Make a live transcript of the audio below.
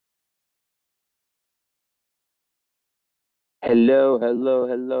Hello, hello,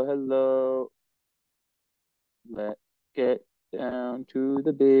 hello, hello. Let's get down to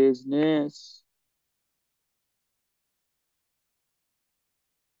the business.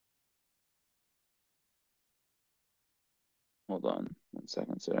 Hold on 1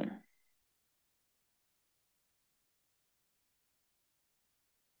 second, sorry.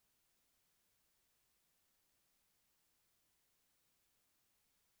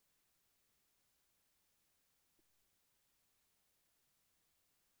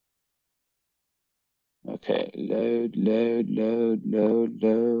 Okay, load, load, load, load,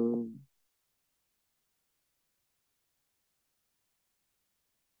 load.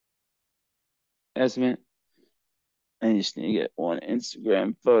 Esmond, I just need to get one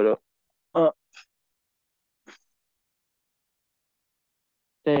Instagram photo up.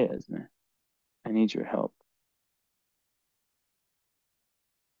 Hey, Esmond, I need your help.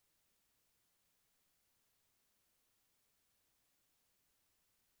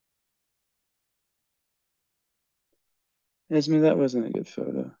 Esmond, that wasn't a good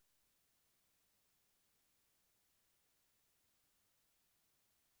photo.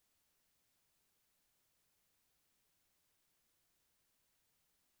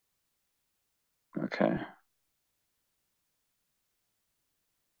 Okay.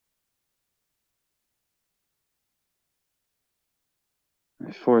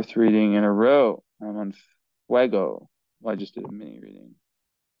 My fourth reading in a row. I'm on Fuego. Well, I just did a mini reading.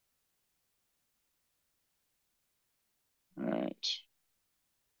 All right.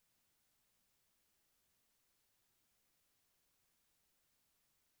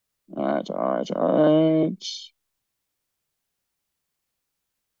 All right, all right, all right.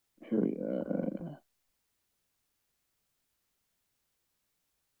 Here we are.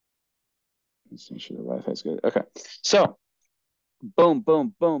 Let's make sure the Wi-Fi is good. Okay. So, boom,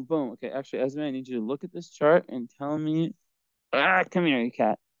 boom, boom, boom. Okay, actually, Esme, I need you to look at this chart and tell me. Come here, you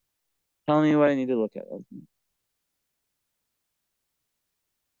cat. Tell me what I need to look at, Esme.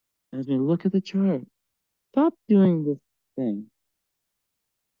 Esme, look at the chart. Stop doing this thing.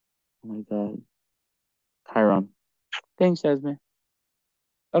 Oh my God. Chiron. Thanks, Esme.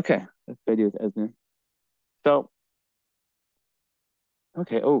 Okay, that's what I do with Esme. So,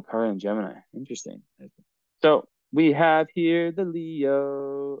 okay. Oh, Chiron and Gemini. Interesting. So, we have here the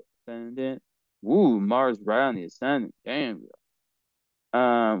Leo ascendant. Ooh, Mars right on the ascendant. Damn.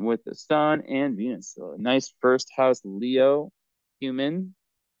 With the Sun and Venus. So a nice first house Leo human.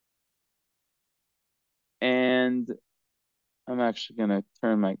 And I'm actually gonna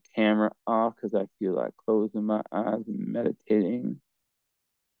turn my camera off because I feel like closing my eyes and meditating.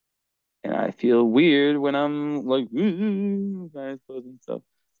 And I feel weird when I'm like with my eyes closing stuff.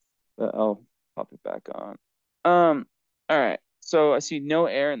 But I'll pop it back on. all right. So I see no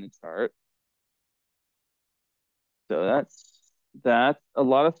air in the chart. So that's a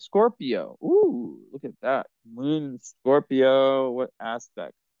lot of Scorpio. Ooh, look at that. Moon in Scorpio. What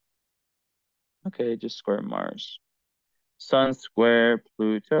aspect? Okay, just square Mars. Sun square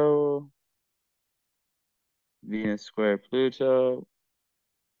Pluto. Venus square Pluto.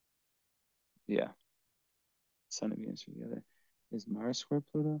 Yeah, Sun and Venus are together. Is Mars square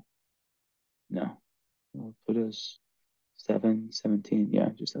Pluto? No. Well, Pluto's 17. Yeah,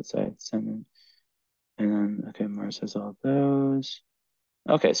 just outside 7. And then, okay, Mars has all those.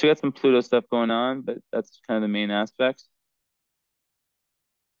 Okay, so we got some Pluto stuff going on, but that's kind of the main aspects.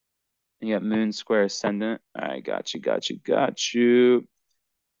 And you got Moon square ascendant. All right, got you, got you, got you.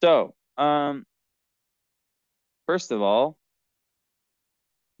 So, first of all,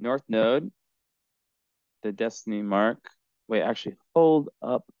 North Node, the Destiny mark. Wait, actually, hold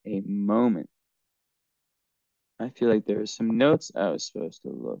up a moment. I feel like there were some notes I was supposed to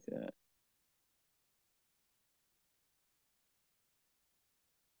look at.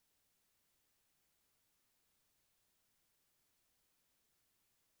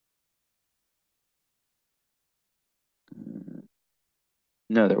 Uh,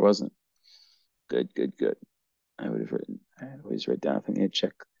 no, there wasn't. Good, good, good. I would have written, I always write down if I need to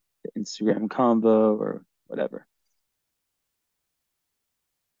check the Instagram combo or whatever.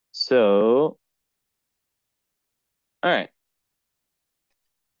 So, all right.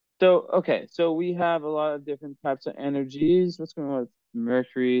 So, okay. So we have a lot of different types of energies. What's going on with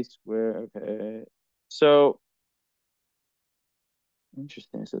Mercury square? Okay. So,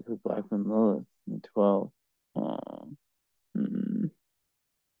 interesting. So, the Black Moon Lilith in the 12. Hmm.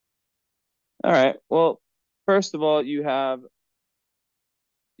 All right. Well, first of all, you have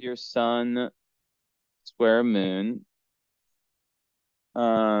your Sun square Moon.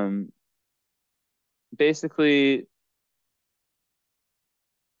 Um, basically,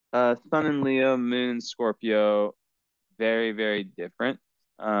 Sun in Leo, Moon in Scorpio, very, very different.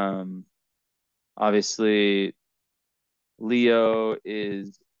 Um, Obviously, Leo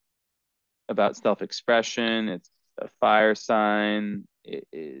is about self-expression. It's a fire sign. It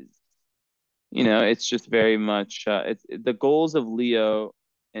is, it's just very much it's the goals of Leo,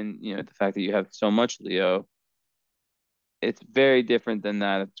 and the fact that you have so much Leo, it's very different than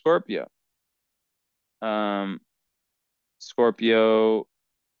that of Scorpio. Um, Scorpio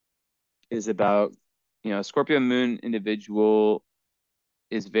is about, Scorpio moon individual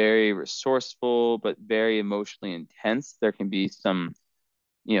is very resourceful, but very emotionally intense. There can be some,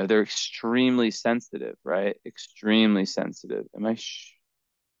 they're extremely sensitive, right? Extremely sensitive. Am I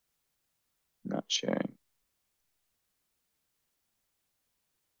not sharing?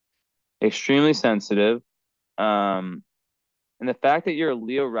 Extremely sensitive. Um, and the fact that you're a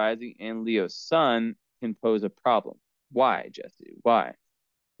Leo rising and Leo sun can pose a problem. Why, Jesse? Why?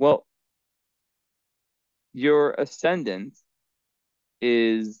 Well, your ascendant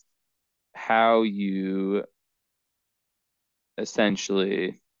is how you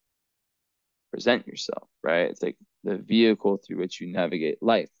essentially present yourself, right? It's like the vehicle through which you navigate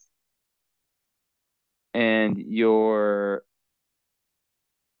life. And your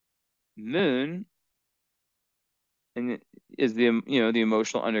moon and is the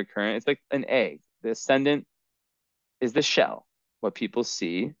emotional undercurrent. It's like an egg. The ascendant is the shell, what people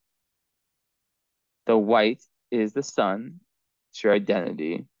see. The white is the sun. It's your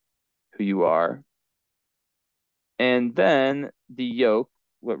identity, who you are. And then the yolk,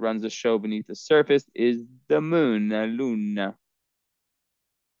 what runs the show beneath the surface, is the moon, la luna.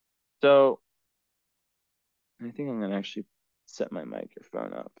 So I think I'm gonna actually set my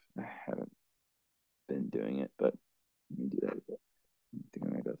microphone up. I haven't been doing it, but let me do that again. I think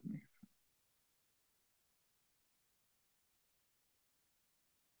I'm gonna go to me.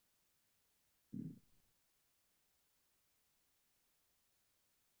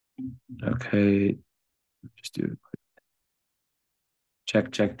 Okay, just do a quick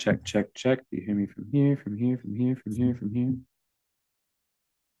check, check, check, check, check. Do you hear me from here, from here, from here, from here, from here?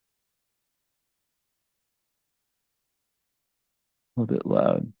 A little bit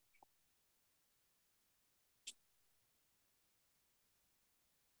loud.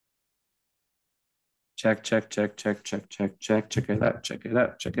 Check, check, check, check, check, check, check, check it out, check it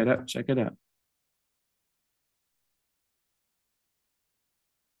out, check it out, check it out.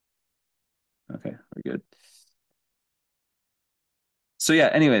 Okay, we're good. So yeah,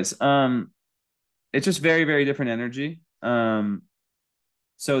 anyways, it's just very, very different energy.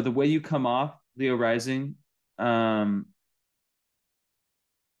 So the way you come off Leo rising, um,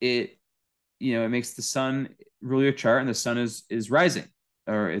 it it makes the sun rule your chart, and the sun is rising,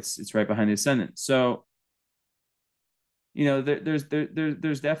 or it's right behind the ascendant. So there's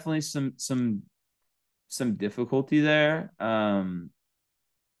definitely some difficulty there,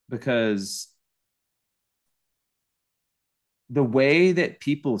 because the way that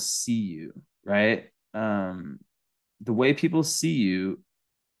people see you, right? The way people see you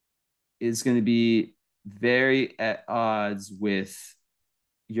is going to be very at odds with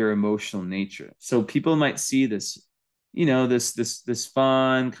your emotional nature. So people might see this, this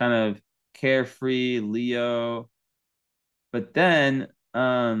fun kind of carefree Leo, but then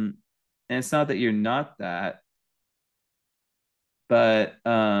and it's not that you're not that, but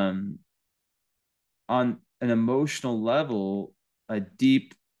on an emotional level, a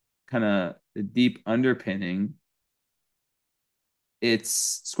deep a deep underpinning,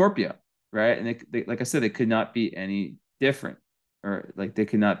 it's Scorpio, right? And like I said, they could not be any different, or like they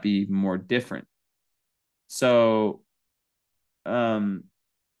could not be more different. So, um,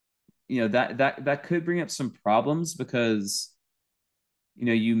 that could bring up some problems, because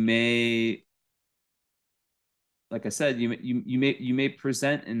you may, like I said, you may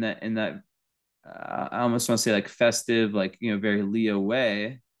present in that I almost want to say like festive, like very Leo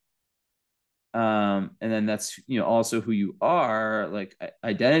way, and then that's also who you are, like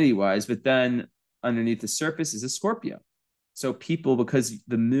identity wise, but then underneath the surface is a Scorpio. So people, because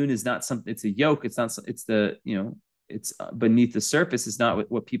the moon is not something, it's a yoke, it's not, it's the it's beneath the surface, is not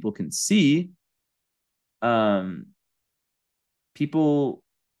what people can see. um People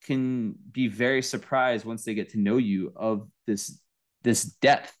can be very surprised once they get to know you, of this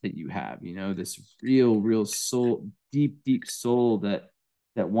depth that you have, this real soul, deep soul that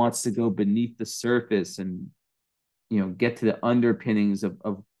wants to go beneath the surface, and get to the underpinnings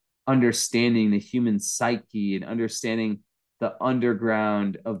of understanding the human psyche, and understanding the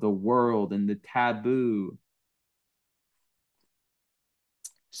underground of the world and the taboo.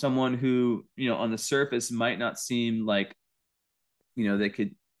 Someone who on the surface might not seem like they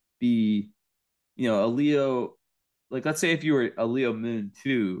could be a Leo, like let's say if you were a Leo moon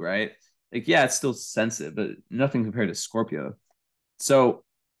too, right? Like yeah, it's still sensitive, but nothing compared to Scorpio. So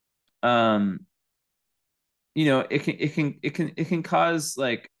um, it can cause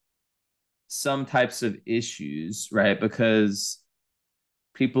like some types of issues, right? Because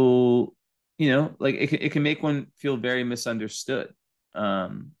people, like it can make one feel very misunderstood.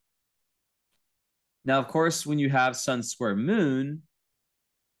 Um, Now, of course, when you have Sun square Moon,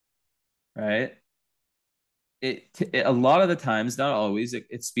 right? A lot of the times, not always,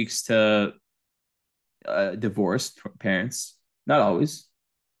 it speaks to divorced parents. Not always.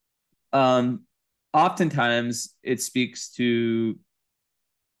 Um, Oftentimes, it speaks to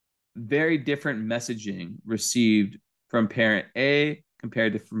very different messaging received from parent A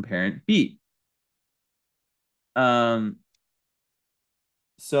compared to from parent B. Um,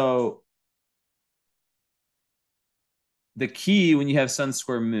 so the key when you have Sun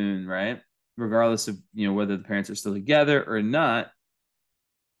square Moon, right? Regardless of whether the parents are still together or not,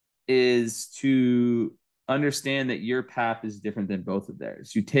 is to understand that your path is different than both of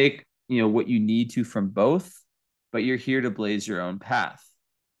theirs. You take, what you need to from both, but you're here to blaze your own path.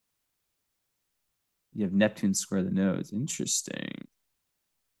 You have Neptune square the nose. Interesting.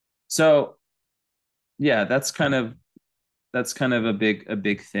 So yeah, that's kind of a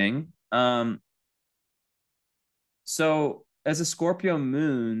big thing. So as a Scorpio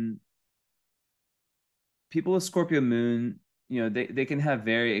moon, people with Scorpio moon, they can have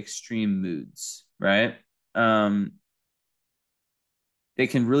very extreme moods, right? Um, they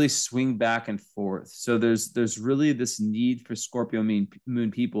can really swing back and forth. So there's really this need for Scorpio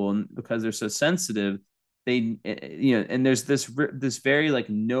moon people, and because they're so sensitive, and there's this very like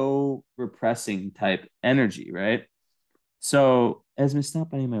no repressing type energy, right? So Esme, stop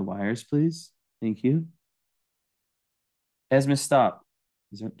biting my wires, please. Thank you. Esme, stop.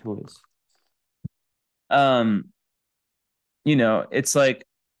 These aren't toys. Um, it's like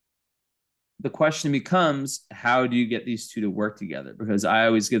the question becomes, how do you get these two to work together? Because I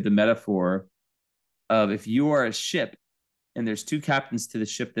always give the metaphor of if you are a ship and there's two captains to the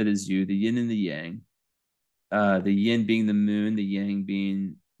ship that is you, the yin and the yang. The yin being the moon, the yang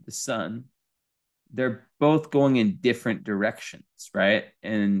being the sun. They're both going in different directions, right?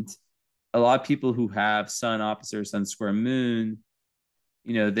 And a lot of people who have sun opposite or sun square moon,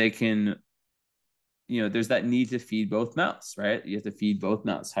 they can, there's that need to feed both mouths, right? You have to feed both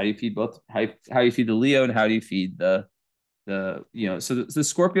mouths. How do you feed both? How you feed the Leo and how do you feed so the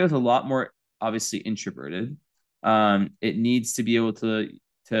Scorpio is a lot more obviously introverted. It needs to be able to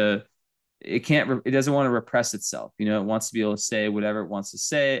it doesn't want to repress itself. It wants to be able to say whatever it wants to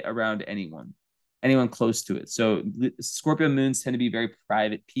say around anyone close to it. So Scorpio moons tend to be very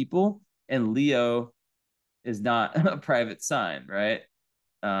private people, and Leo is not a private sign, right?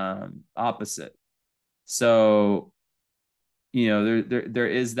 Opposite. So there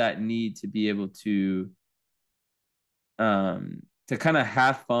is that need to be able to kind of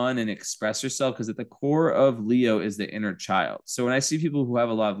have fun and express yourself, because at the core of Leo is the inner child. So when I see people who have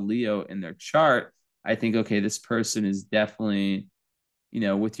a lot of Leo in their chart, I think, okay, this person is definitely,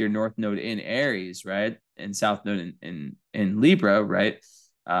 with your North Node in Aries, right? And South Node in Libra, right?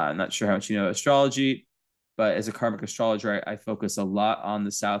 I'm not sure how much you know astrology, but as a karmic astrologer, I focus a lot on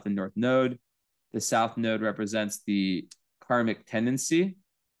the South and North Node. The South Node represents the karmic tendency,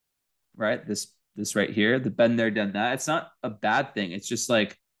 right? This right here, the been there, done that. It's not a bad thing. It's just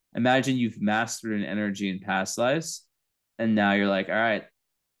like, imagine you've mastered an energy in past lives, and now you're like, all right,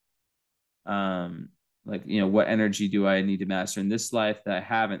 like what energy do I need to master in this life that I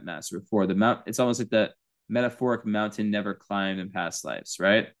haven't mastered before? It's almost like the metaphoric mountain never climbed in past lives,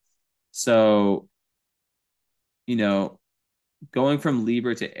 right? So, you know, going from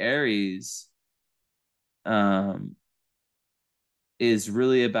Libra to Aries, um, is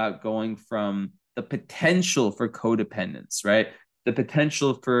really about going from the potential for codependence, right? The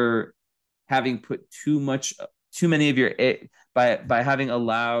potential for having put too many of your by having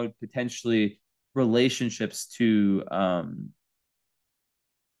allowed potentially relationships to kind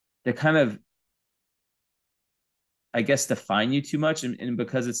of, I guess, define you too much, and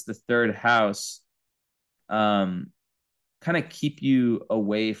because it's the third house, um kind of keep you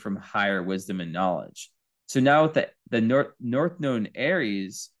away from higher wisdom and knowledge. So now with the North Node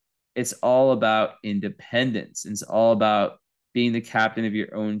Aries, it's all about independence. It's all about being the captain of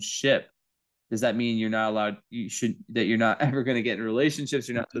your own ship. Does that mean you're not allowed? You're not ever going to get in relationships?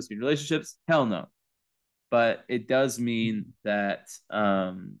 You're not supposed to be in relationships? Hell no. But it does mean that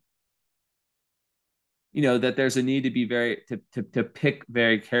that there's a need to be to pick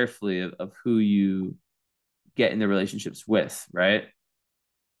very carefully of who you get in the relationships with, right?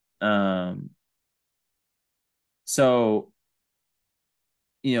 Um, So,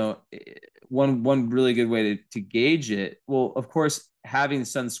 you know, one really good way to gauge it, well, of course, having the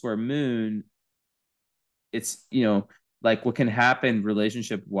sun square moon, it's, like what can happen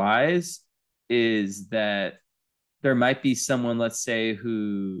relationship wise is that there might be someone, let's say,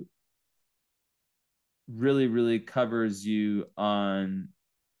 who really, really covers you on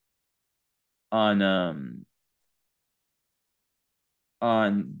um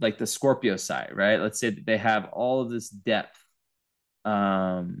on like the Scorpio side, right? Let's say that they have all of this depth.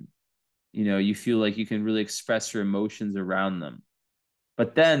 Um, you feel like you can really express your emotions around them.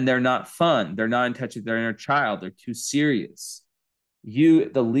 But then they're not fun. They're not in touch with their inner child. They're too serious. The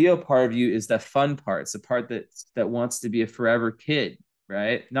Leo part of you is the fun part. It's the part that wants to be a forever kid,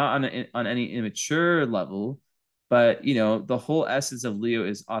 right? Not on any immature level, but the whole essence of Leo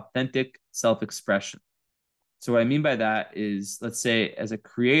is authentic self-expression. So what I mean by that is, let's say, as a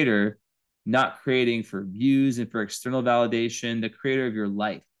creator, not creating for views and for external validation, the creator of your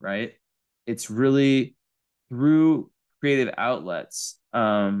life, right? It's really through creative outlets,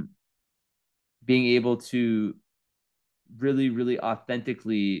 being able to really, really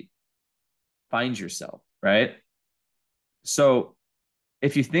authentically find yourself, right? So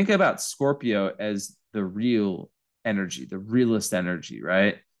if you think about Scorpio as the real energy, the realist energy,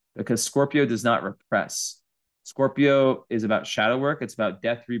 right? Because Scorpio does not repress. Scorpio is about shadow work. It's about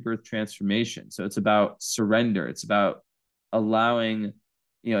death, rebirth, transformation. So it's about surrender. It's about allowing,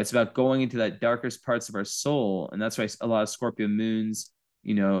 it's about going into that darkest parts of our soul. And that's why a lot of Scorpio moons,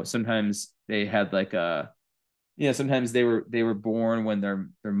 sometimes they had like sometimes they were born when their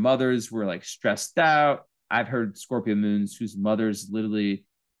mothers were like stressed out. I've heard Scorpio moons whose mothers literally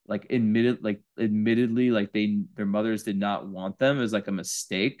admittedly like their mothers did not want them. It was like a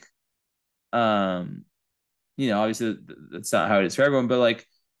mistake. um Obviously that's not how it is for everyone, but like,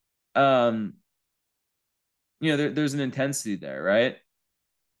 um there's an intensity there, right?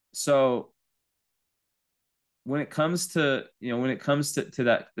 So when it comes to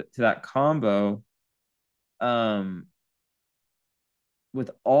that combo, um with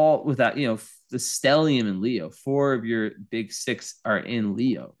that, the stellium in Leo, four of your big six are in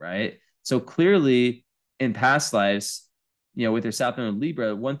Leo, right? So clearly in past lives, with your South Node in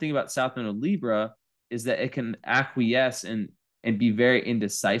Libra, one thing about South Node in Libra is that it can acquiesce and be very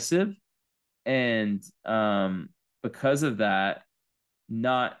indecisive, and because of that,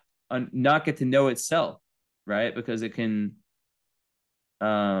 not not get to know itself, right? Because it can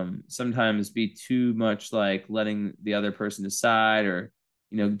sometimes be too much like letting the other person decide, or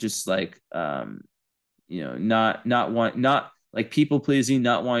just like not like people pleasing,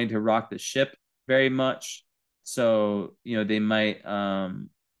 not wanting to rock the ship very much. So they might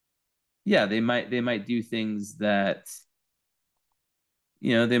yeah, they might do things that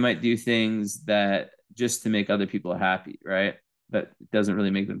just to make other people happy, right? But it doesn't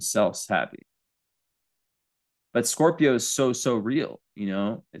really make themselves happy. But Scorpio is so real,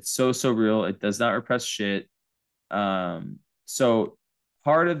 it's so real. It does not repress shit. So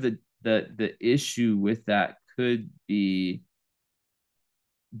part of the issue with that could be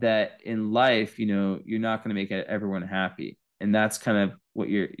that in life, you're not going to make everyone happy. And that's kind of what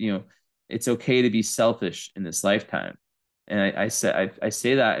it's okay to be selfish in this lifetime. And I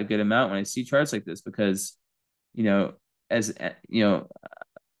say that a good amount when I see charts like this, because, you know, as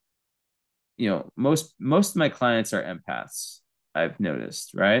most of my clients are empaths, I've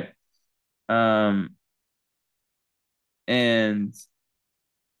noticed, right? Um, and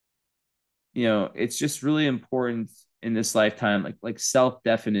it's just really important in this lifetime, like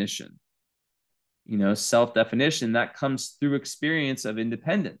self-definition. Self-definition that comes through experience of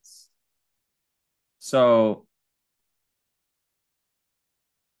independence. So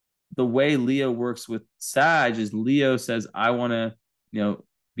the way Leo works with Sag is Leo says, I want to,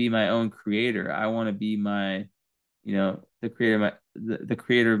 be my own creator. I want to be my, the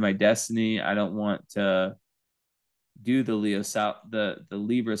creator of my destiny. I don't want to do the Leo South, the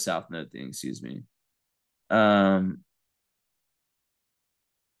Libra South Node thing, excuse me. Um,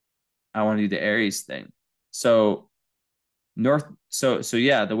 I want to do the Aries thing. So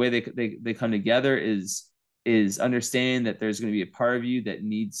yeah, the way they come together is understanding that there's going to be a part of you that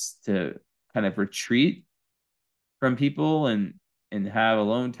needs to kind of retreat from people and have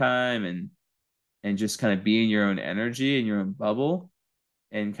alone time and just kind of be in your own energy and your own bubble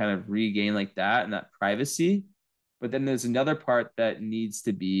and kind of regain like that and that privacy. But then there's another part that needs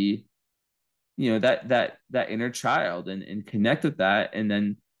to be, that inner child, and connect with that, and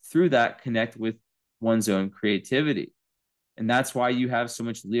then through that connect with one's own creativity. And that's why you have so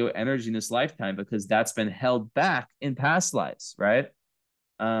much Leo energy in this lifetime, because that's been held back in past lives, right?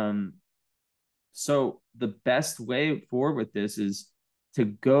 um So the best way forward with this is to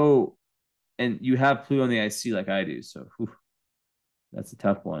go, and you have Pluto on the IC like I do, so whew, that's a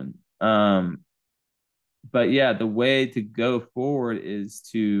tough one. But yeah, the way to go forward is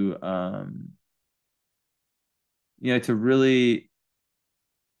to to really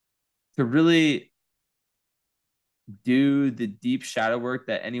do the deep shadow work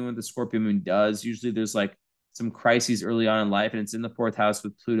that anyone with the Scorpio moon does. Usually there's like some crises early on in life, and it's in the fourth house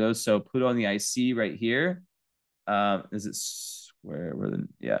with Pluto. So Pluto on the IC right here. Is it where the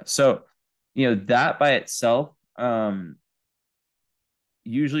yeah. So that by itself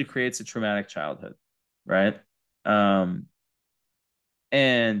usually creates a traumatic childhood, right? Um,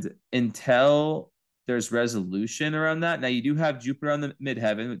 and until there's resolution around that, now you do have Jupiter on the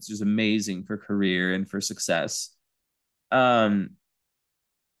midheaven, which is amazing for career and for success. Um,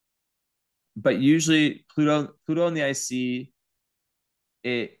 but usually Pluto in the IC,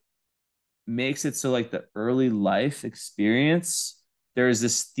 it makes it so like the early life experience, there's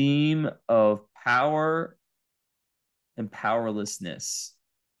this theme of power and powerlessness.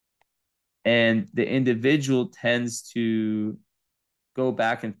 And the individual tends to go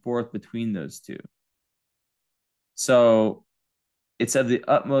back and forth between those two. So it's of the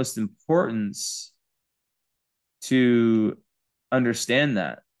utmost importance to understand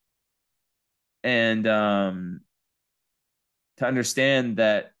that, and to understand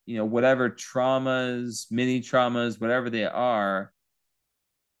that whatever traumas, mini traumas, whatever they are,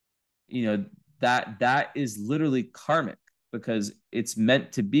 you know that is literally karmic because it's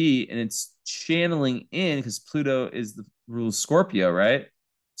meant to be, and it's channeling in because Pluto is the rules Scorpio, right?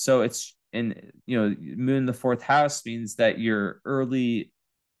 So it's in moon in the fourth house means that your early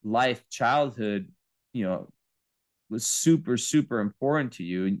life childhood you know was super super important to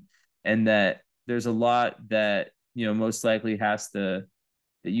you, and that there's a lot that most likely has to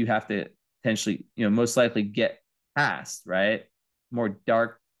that you have to potentially most likely get past, right? More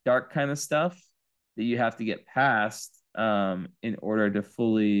dark kind of stuff that you have to get past in order to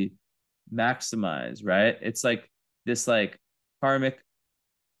fully maximize, right? It's like this like karmic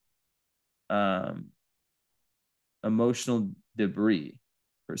um emotional debris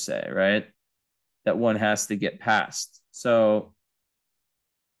per se, right? That one has to get past. So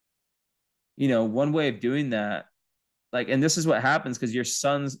one way of doing that, like, and this is what happens because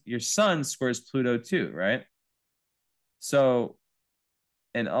your son squares Pluto too, right? So,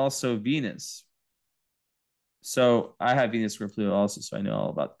 and also Venus. So I have Venus square Pluto also, so I know all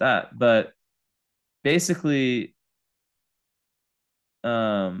about that. But basically,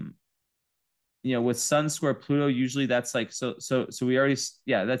 um, with Sun square Pluto, usually that's like so we already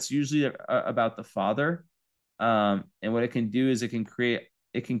yeah, that's usually about the father. And what it can do is it can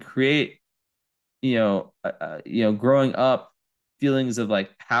create growing up feelings of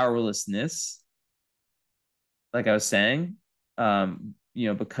like powerlessness, like I was saying,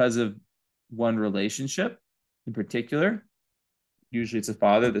 because of one relationship in particular. Usually it's a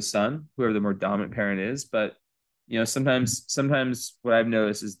father, the son, whoever the more dominant parent is. But sometimes what I've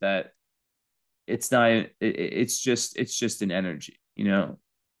noticed is that it's not. It's just an energy.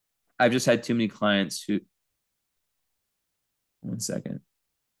 I've just had too many clients who. One second.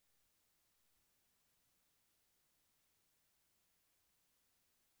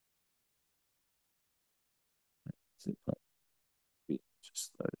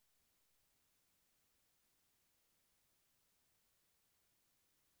 Just load it.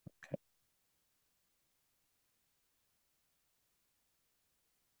 Okay.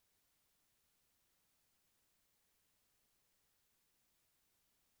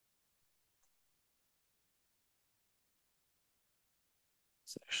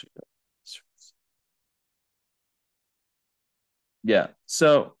 It's actually yeah.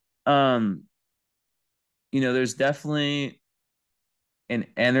 So there's definitely an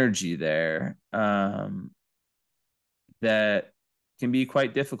energy there that can be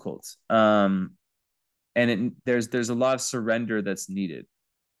quite difficult. And there's a lot of surrender that's needed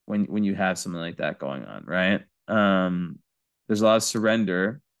when you have something like that going on, right? There's a lot of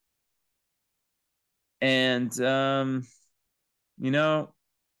surrender, and you know,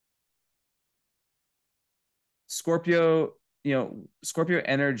 Scorpio, Scorpio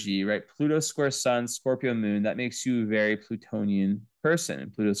energy, right? Pluto square Sun, Scorpio Moon. That makes you a very Plutonian person,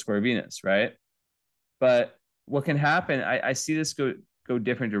 and Pluto square Venus, right? But what can happen, I see this go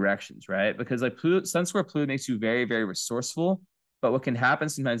different directions, right? Because like Pluto, Sun square Pluto makes you very, very resourceful. But what can happen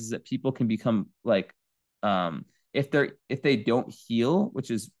sometimes is that people can become like, if they don't heal,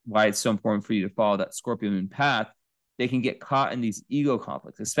 which is why it's so important for you to follow that Scorpio moon path, they can get caught in these ego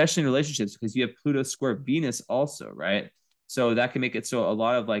conflicts, especially in relationships, because you have Pluto square Venus also, right? So that can make it so a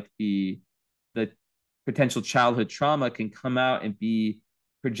lot of like the potential childhood trauma can come out and be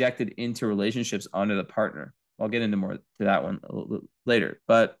projected into relationships onto the partner. I'll get into more to that one a little later,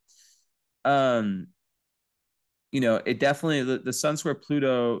 but um, it definitely the Sun square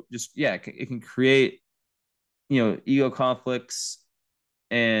Pluto just it can create ego conflicts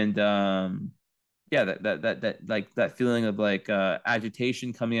and that like that feeling of like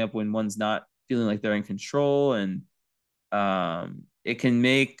agitation coming up when one's not feeling like they're in control, and it can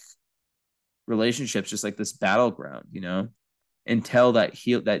make relationships just like this battleground, until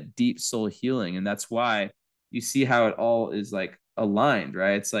that deep soul healing. And that's why you see how it all is like aligned,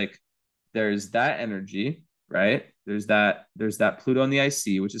 right? It's like there's that energy, right? There's that Pluto in the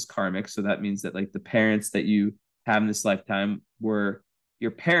IC, which is karmic. So that means that like the parents that you have in this lifetime were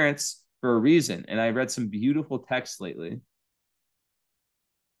your parents for a reason. And I read some beautiful texts lately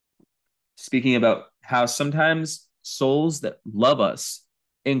speaking about how sometimes souls that love us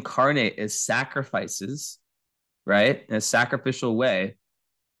incarnate as sacrifices, right? In a sacrificial way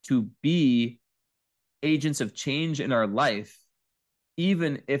to be agents of change in our life,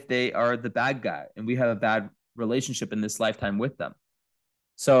 even if they are the bad guy and we have a bad relationship in this lifetime with them.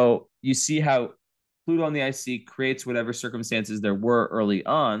 So you see how Pluto on the IC creates whatever circumstances there were early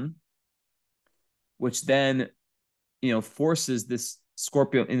on, which then forces this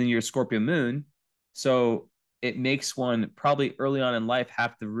Scorpio in the year Scorpio moon. So it makes one probably early on in life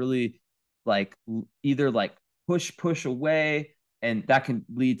have to really like either like push away, and that can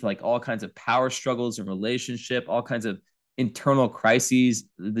lead to like all kinds of power struggles and relationship, all kinds of internal crises,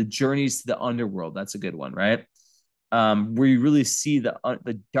 the journeys to the underworld. That's a good one, right? Where you really see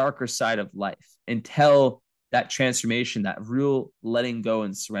the darker side of life until that transformation, that real letting go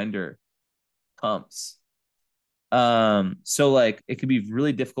and surrender comes. So like it could be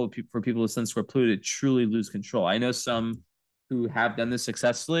really difficult for people with Sun square Pluto to truly lose control. I know some who have done this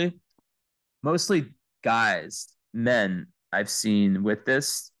successfully, mostly guys, men I've seen with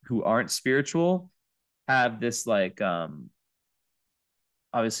this who aren't spiritual have this like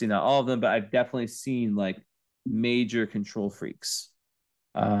obviously not all of them, but I've definitely seen like major control freaks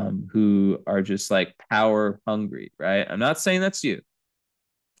who are just like power hungry, right? I'm not saying that's you.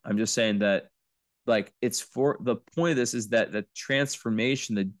 I'm just saying that like it's for the point of this is that the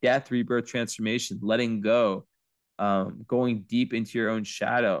transformation, the death, rebirth transformation, letting go, going deep into your own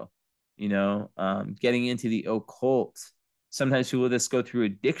shadow, getting into the occult. Sometimes people with this go through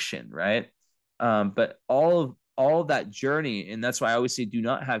addiction, right? But all of that journey, and that's why I always say do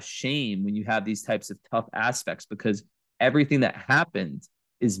not have shame when you have these types of tough aspects, because everything that happened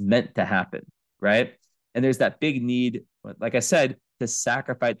is meant to happen, right? And there's that big need, like I said, to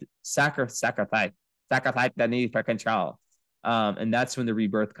sacrifice the need for control. And that's when the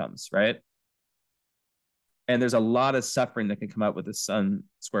rebirth comes, right? And there's a lot of suffering that can come out with the Sun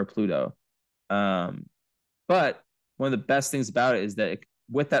square Pluto. Um, but one of the best things about it is that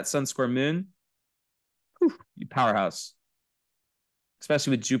with that Sun square Moon, you powerhouse,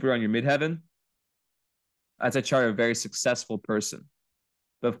 especially with Jupiter on your midheaven. That's a chart of a very successful person.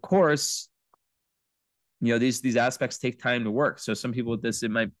 But of course, these aspects take time to work. So some people with this,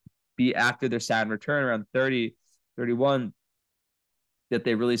 it might be after their Saturn return around 30, 31, that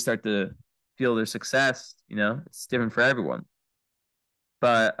they really start to feel their success. It's different for everyone.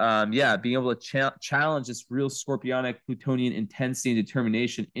 But being able to challenge this real scorpionic Plutonian intensity and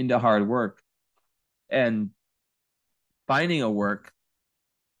determination into hard work, and finding a work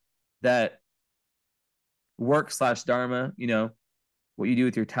that work slash dharma, what you do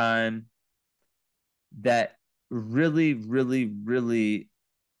with your time, that really, really, really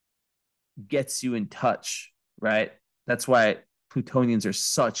gets you in touch, right? That's why Plutonians are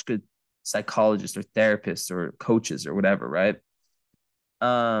such good psychologists or therapists or coaches or whatever, right?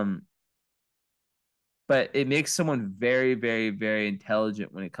 Um, but it makes someone very, very, very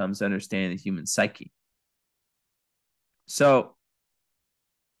intelligent when it comes to understanding the human psyche. So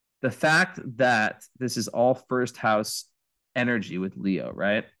the fact that this is all first house energy with Leo,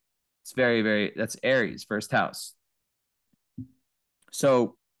 right? It's very, very, that's Aries, first house.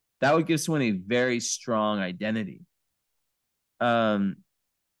 So that would give someone a very strong identity. Um,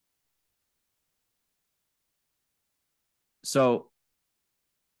 so,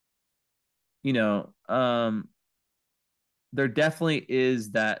 you know, um, there definitely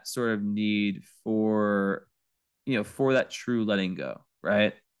is that sort of need for that true letting go,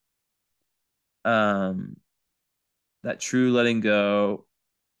 right? Um, that true letting go.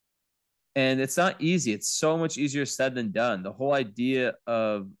 And it's not easy. It's so much easier said than done. The whole idea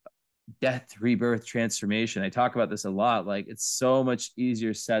of death, rebirth, transformation. I talk about this a lot. Like it's so much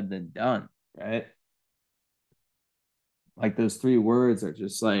easier said than done, right? Like those three words are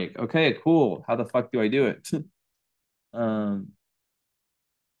just like, okay, cool. How the fuck do I do it? um,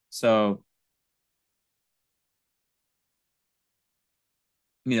 so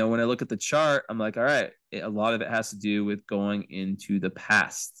when I look at the chart, I'm like, all right, a lot of it has to do with going into the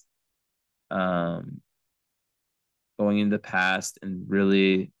past, um, going into the past and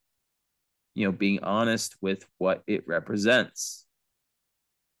really, being honest with what it represents.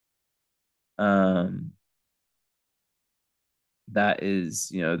 Um, that is,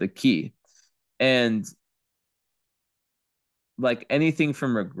 the key. And like anything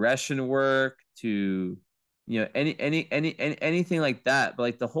from regression work to, anything like that. But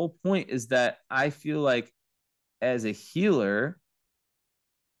like the whole point is that I feel like as a healer,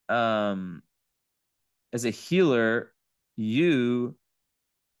 um, as a healer, you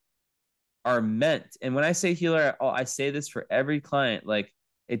are meant. And when I say healer, I say this for every client. Like,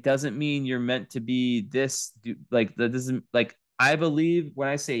 it doesn't mean you're meant to be this. Like, that doesn't, like, I believe when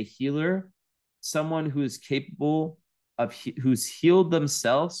I say healer, someone who is capable of, who's healed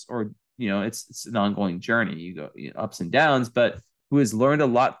themselves, or, it's an ongoing journey. You go, ups and downs, but who has learned a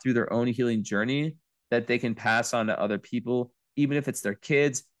lot through their own healing journey that they can pass on to other people, even if it's their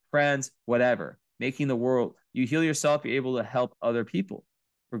kids, friends, whatever. Making the world, you heal yourself, you're able to help other people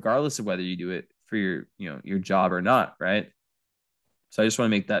regardless of whether you do it for your job or not, right? So I just want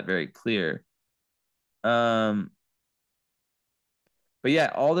to make that very clear. Um, but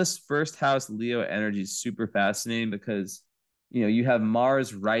yeah, all this first house Leo energy is super fascinating because you have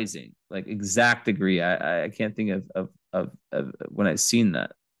Mars rising, like exact degree. I can't think of when I've seen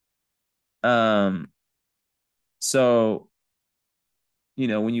that. Um, so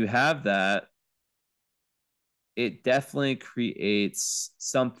when you have that, it definitely creates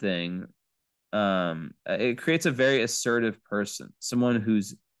something. It creates a very assertive person, someone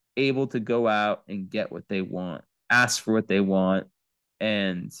who's able to go out and get what they want, ask for what they want,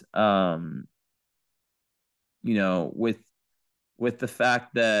 and with the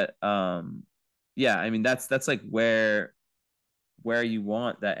fact that yeah, I mean that's like where you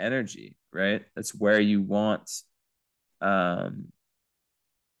want that energy, right? That's where you want um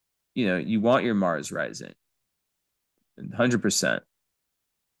you want your Mars rising 100%.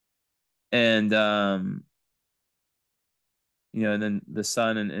 And and then the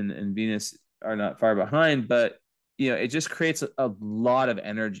sun and Venus are not far behind, but it just creates a lot of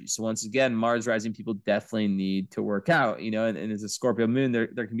energy. So once again, Mars rising people definitely need to work out, and as a Scorpio moon, there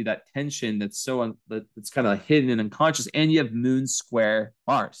can be that tension that's that's kind of hidden and unconscious, and you have moon square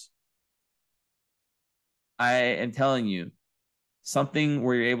Mars. I am telling you, something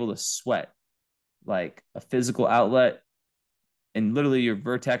where you're able to sweat, like a physical outlet, and literally your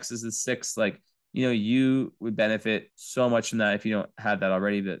vertex is the sixth, like you would benefit so much from that if you don't have that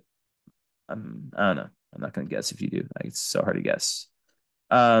already. But I don't know. I'm not going to guess if you do. Like, it's so hard to guess.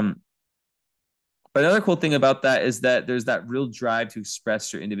 Um, but another cool thing about that is that there's that real drive to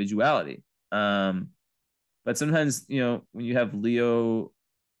express your individuality. Um, but sometimes, when you have a Leo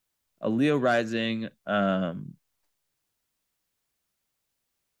rising, when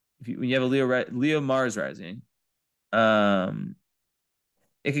you have a Leo Mars rising, um,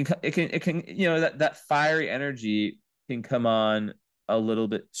 it can that fiery energy can come on a little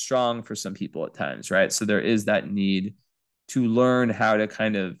bit strong for some people at times, right? So there is that need to learn how to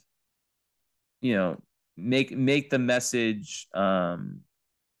kind of you know make the message, I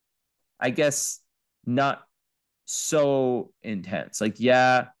guess, not so intense, like,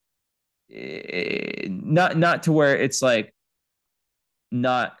 yeah, not to where it's like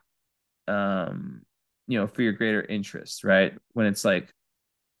not for your greater interest, right? When it's like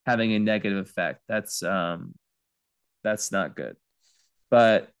having a negative effect, that's not good.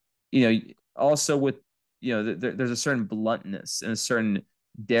 But also with there's a certain bluntness and a certain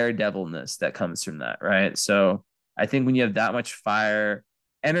daredevilness that comes from that, right? So I think when you have that much fire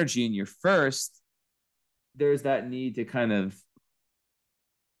energy in your first, there's that need to kind of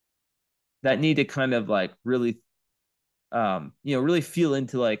like really really feel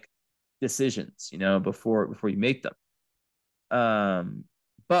into like decisions, before you make them. um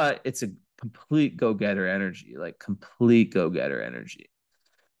but it's a complete go-getter energy, like complete go-getter energy.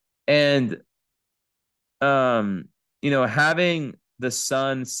 And having the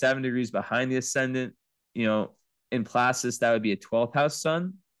sun 7 degrees behind the ascendant, you know, in Placis, that would be a 12th house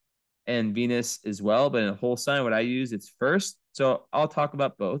sun, and Venus as well. But in a whole sign, what I use, it's first. So I'll talk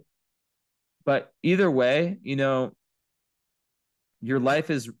about both. But either way, your life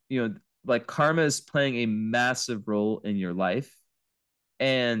is, like karma is playing a massive role in your life.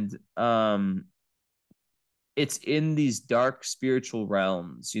 And it's in these dark spiritual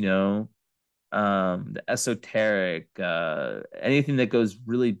realms, the esoteric, anything that goes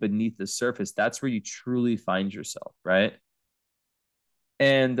really beneath the surface, that's where you truly find yourself, right?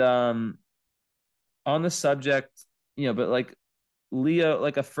 And on the subject, but like Leo,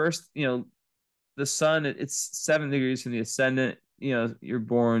 like a first, the sun, it's 7 degrees from the ascendant. You're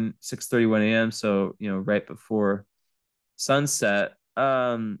born 6:31 a.m., so right before sunset.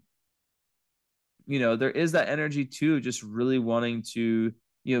 There is that energy too, just really wanting to,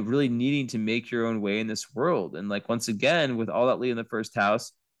 really needing to make your own way in this world. And like once again, with all that Leo in the first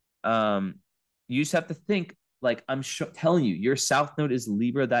house, um, you just have to think like telling you, your South Node is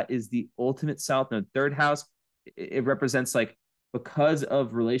Libra. That is the ultimate South Node. Third house, it represents like because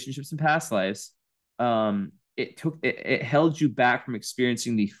of relationships in past lives, it held you back from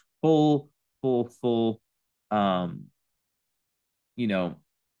experiencing the full, um, you know,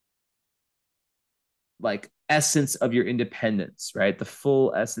 like essence of your independence, right? The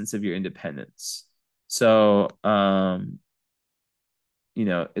full essence of your independence. So,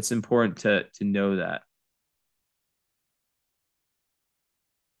 it's important to know that.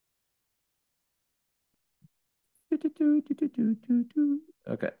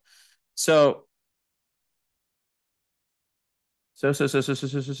 Okay. So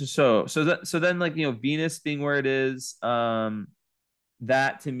then like Venus being where it is,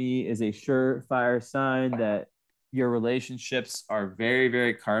 that to me is a surefire sign that your relationships are very,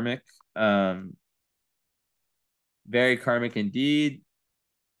 very karmic. Um, very karmic indeed.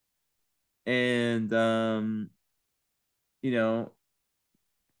 And you know,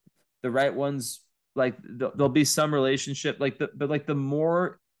 the right ones, like there'll be some relationship but like the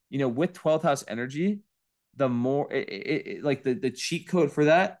more, with 12th house energy, the more like the cheat code for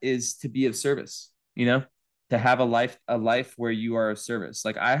that is to be of service, to have a life where you are of service.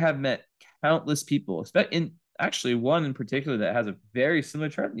 Like I have met countless people, in actually one in particular that has a very similar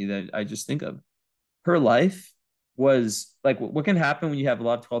chart to me that I just think of. Her life was like, what can happen when you have a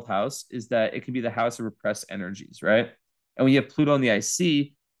lot of 12th house is that it can be the house of repressed energies, right? And when you have Pluto on the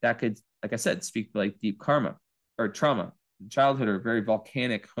IC, that could, like I said, speak to like deep karma or trauma, childhood, or very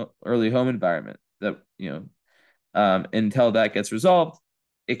volcanic early home environment that, until that gets resolved,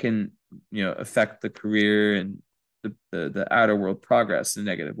 it can, affect the career and the outer world progress in a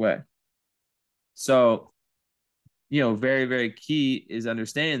negative way. So, very, very key is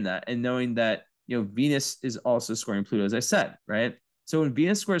understanding that and knowing that, Venus is also squaring Pluto, as I said, right? So when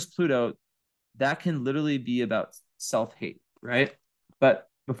Venus squares Pluto, that can literally be about self-hate, right? But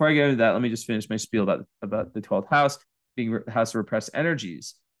before I get into that, let me just finish my spiel about the 12th house being the house of repressed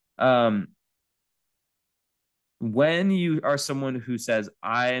energies. Um, when you are someone who says,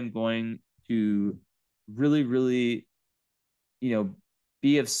 I am going to really, really, you know,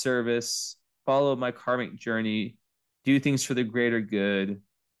 be of service, follow my karmic journey, do things for the greater good.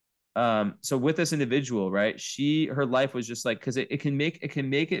 So with this individual, right, her life was just like, because it can make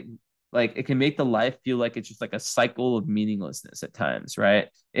the life feel like it's just like a cycle of meaninglessness at times, right?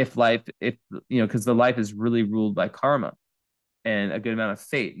 If because the life is really ruled by karma and a good amount of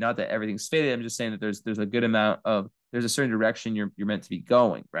fate. Not that everything's fated. I'm just saying that there's a good amount of, there's a certain direction you're meant to be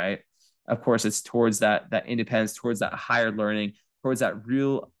going, right? Of course, it's towards that independence, towards that higher learning, towards that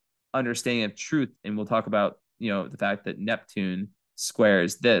real understanding of truth. And we'll talk about the fact that Neptune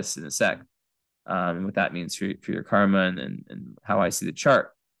squares this in a sec, and what that means for your karma and how I see the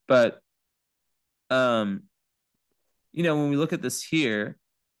chart. But um, when we look at this here,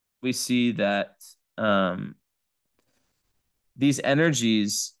 we see that um, these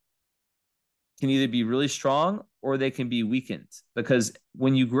energies can either be really strong or they can be weakened, because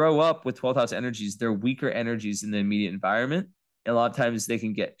when you grow up with 12th house energies, they're weaker energies in the immediate environment. And a lot of times they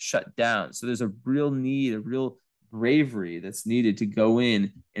can get shut down. So there's a real need, a real bravery that's needed to go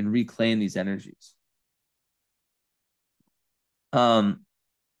in and reclaim these energies.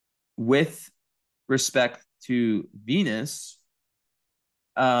 With respect to Venus,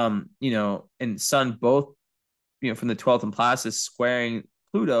 and Sun both, from the 12th and Placid squaring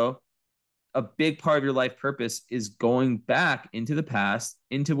Pluto, a big part of your life purpose is going back into the past,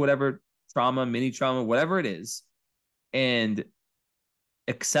 into whatever trauma, mini trauma, whatever it is, and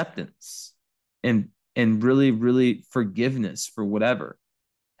acceptance and really, really forgiveness for whatever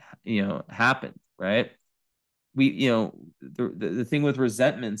happened, right? We the thing with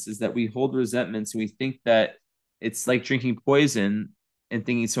resentments is that we hold resentments and we think that it's like drinking poison and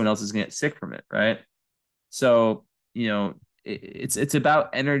thinking someone else is going to get sick from it, right? So it's about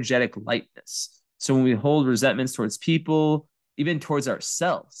energetic lightness. So when we hold resentments towards people, even towards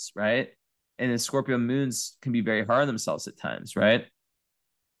ourselves, right? And the Scorpio moons can be very hard on themselves at times, right?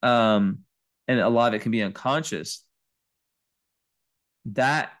 um and a lot of it can be unconscious.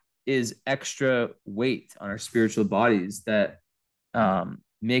 That is extra weight on our spiritual bodies that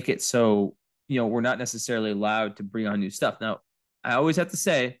make it so we're not necessarily allowed to bring on new stuff. Now, I always have to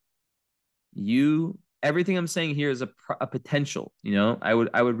say, you everything I'm saying here is a potential. I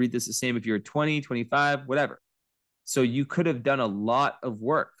would read this the same if you're 20, 25, whatever. So you could have done a lot of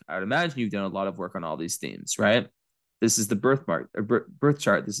work. I would imagine you've done a lot of work on all these themes, right? This is the birthmark or birth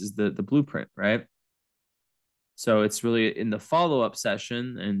chart. This is the blueprint, right? So it's really in the follow up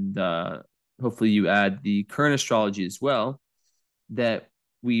session, and hopefully you add the current astrology as well. That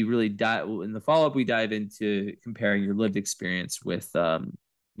we really dive in the follow up. We dive into comparing your lived experience with,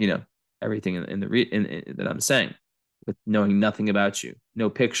 you know, everything in the that I'm saying, with knowing nothing about you, no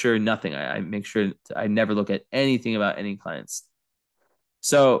picture, nothing. I make sure I never look at anything about any clients.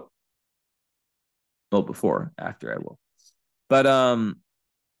 So, well, before, after I will, but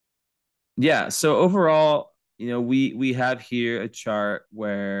yeah. So overall, we have here a chart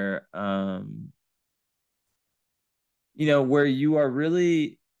where where you are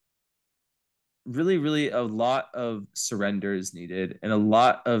really, really, really a lot of surrender is needed and a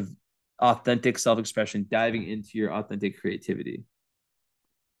lot of authentic self-expression, diving into your authentic creativity.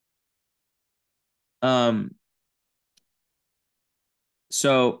 Um,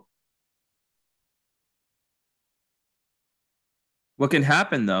 so what can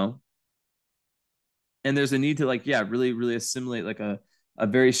happen though, and there's a need to like, yeah, really, really assimilate like a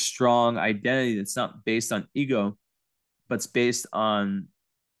very strong identity that's not based on ego, but it's based on,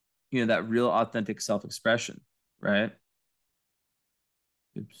 that real authentic self-expression, right?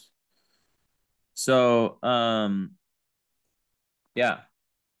 Oops. So yeah,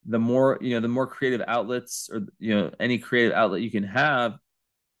 the more creative outlets, or any creative outlet you can have,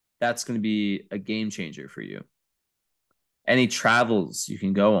 that's going to be a game changer for you. Any travels you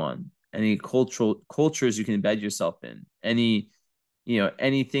can go on, any cultures you can embed yourself in, anything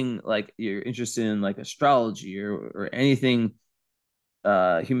like you're interested in, like astrology or anything,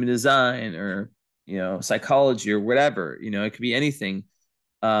 human design, or psychology or whatever. It could be anything.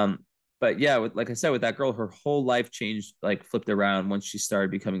 um but yeah, like I said, with that girl, her whole life changed, like flipped around once she started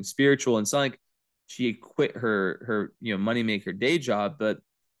becoming spiritual. And it's not like she quit her moneymaker day job, but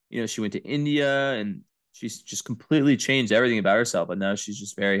she went to India, and she's just completely changed everything about herself. And now she's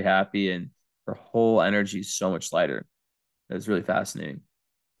just very happy, and her whole energy is so much lighter. That's really fascinating.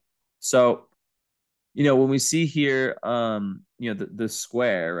 So when we see here, the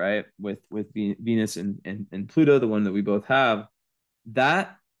square, right, with Venus and Pluto, the one that we both have,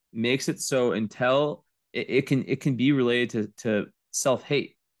 that makes it so until it can be related to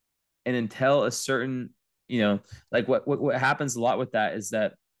self-hate. And until a certain, like what happens a lot with that is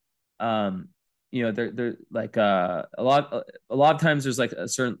that, they're like, a lot of times there's like a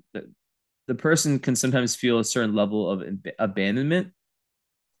certain, the person can sometimes feel a certain level of abandonment.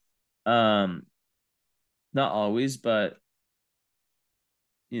 um Not always, but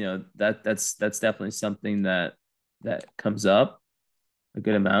that's definitely something that comes up a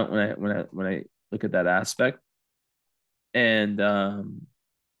good amount when I look at that aspect. And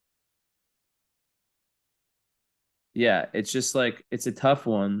yeah, it's just like it's a tough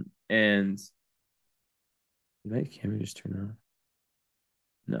one. And did my camera just turn off?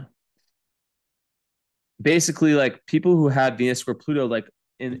 No. Basically, like people who have Venus square Pluto, like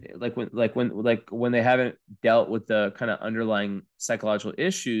in like when they haven't dealt with the kind of underlying psychological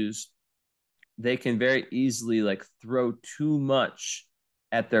issues, they can very easily like throw too much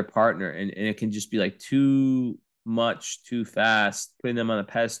at their partner, and it can just be like too much too fast, putting them on a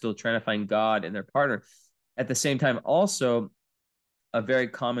pedestal, trying to find God in their partner. At the same time, also, a very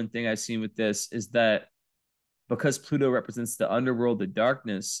common thing I've seen with this is that because Pluto represents the underworld, the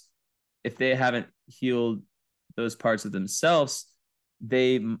darkness, if they haven't healed those parts of themselves,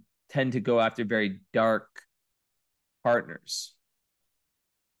 they tend to go after very dark partners.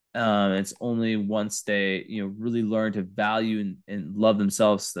 It's only once they, really learn to value and love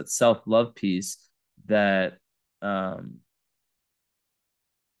themselves, that self-love piece, that um,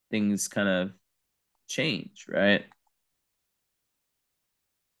 things kind of change, right?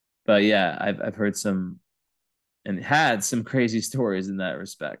 But yeah, I've heard some and had some crazy stories in that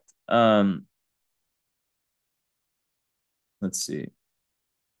respect. Let's see.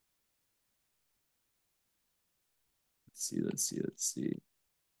 Let's see.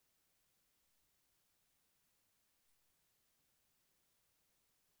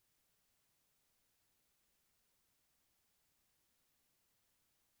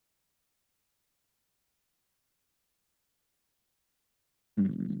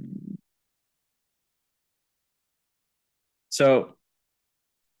 Hmm. So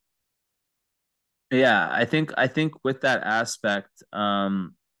yeah, I think with that aspect,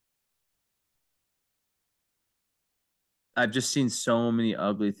 I've just seen so many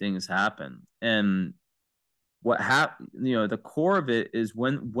ugly things happen. And what happened, the core of it is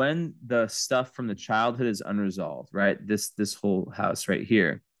when the stuff from the childhood is unresolved, right? This whole house right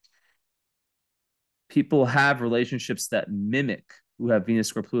here, people have relationships that mimic, who have Venus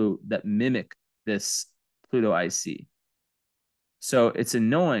square Pluto, that mimic this Pluto IC. So it's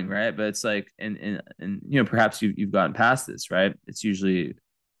annoying, right? But it's like, and perhaps you've gotten past this, right? It's usually,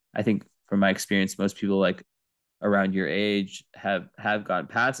 I think, from my experience, most people like around your age have gotten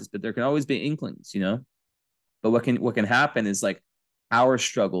past this, but there can always be inklings. But what can happen is like power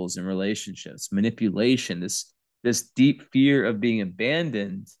struggles in relationships, manipulation, this deep fear of being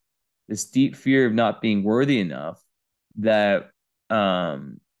abandoned, this deep fear of not being worthy enough, that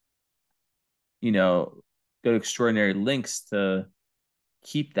um you know go to extraordinary lengths to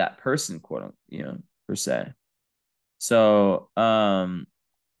keep that person, quote unquote, per se. So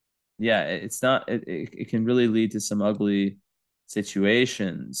yeah, it's not it can really lead to some ugly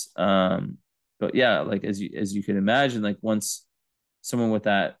situations. But yeah, like as you can imagine, like once someone with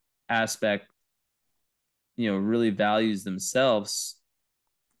that aspect, really values themselves,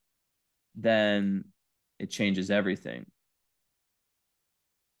 then it changes everything.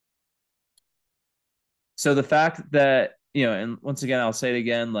 So the fact that, and once again, I'll say it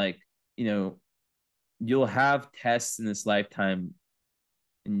again, like, you know, you'll have tests in this lifetime,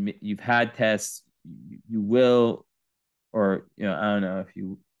 and you've had tests, you will, or, I don't know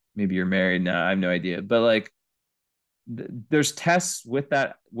if maybe you're married now, I have no idea, but like, there's tests with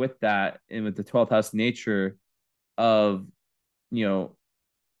that, and with the 12th house nature of, you know,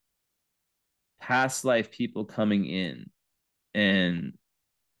 past life people coming in and,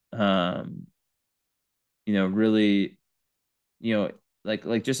 um, really, you know,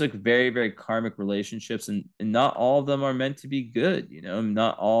 like just like very, very karmic relationships, and not all of them are meant to be good,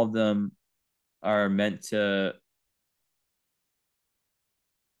 not all of them are meant to,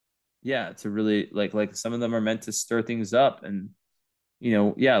 yeah, to really like some of them are meant to stir things up. And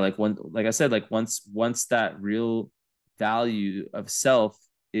yeah, like I said, like once that real value of self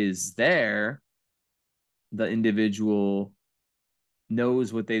is there, the individual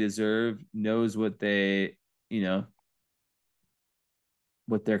knows what they deserve, knows you know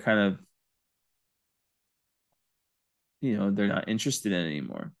what they're kind of, they're not interested in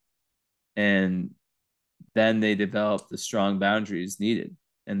anymore. And then they develop the strong boundaries needed,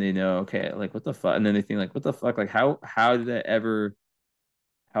 and they know, okay, like what the fuck, and then they think like, what the fuck, like how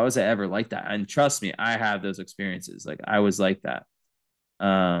was I ever like that? And trust me, I have those experiences. Like I was like that.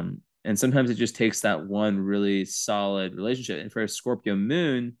 And sometimes it just takes that one really solid relationship. And for a Scorpio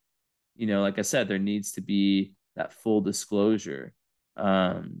moon, like I said, there needs to be that full disclosure,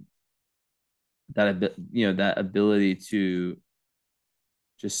 um, that ability to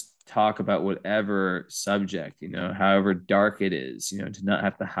just talk about whatever subject, however dark it is, to not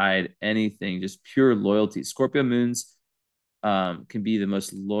have to hide anything, just pure loyalty. Scorpio moons can be the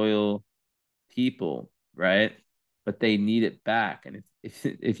most loyal people, right? But they need it back. And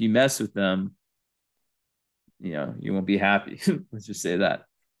if you mess with them, you won't be happy. Let's just say that.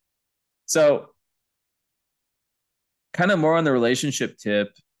 So, kind of more on the relationship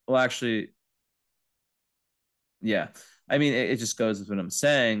tip. Well, actually, yeah. I mean, it just goes with what I'm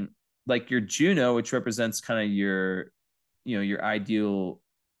saying. Like your Juno, which represents kind of your ideal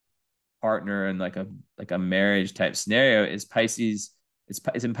partner and like a marriage type scenario, is Pisces.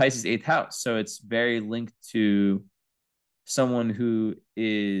 It's in Pisces eighth house, so it's very linked to someone who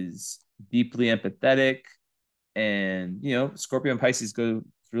is deeply empathetic, and Scorpio and Pisces go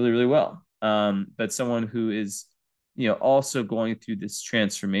really, really well. But someone who is also going through this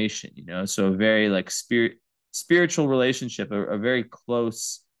transformation, so a very like spiritual relationship, a very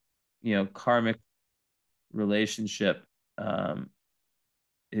close, karmic relationship,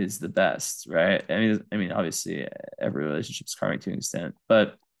 is the best, right? I mean, obviously every relationship is karmic to an extent,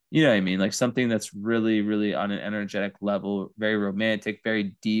 but you know what I mean, like something that's really, really on an energetic level, very romantic,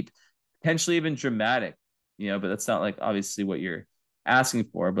 very deep, potentially even dramatic, but that's not like obviously what you're asking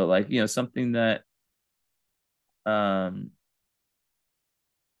for, but like, something that, um,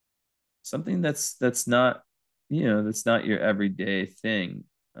 something that's not, that's not your everyday thing.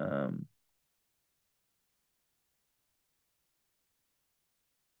 Um,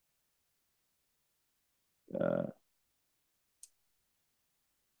 uh,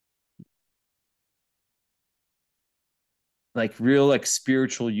 like real like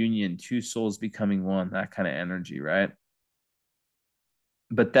spiritual union, two souls becoming one, that kind of energy, right?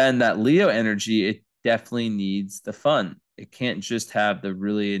 But then that Leo energy, it definitely needs the fun. It can't just have the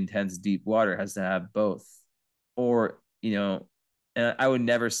really intense deep water, it has to have both. Or, and I would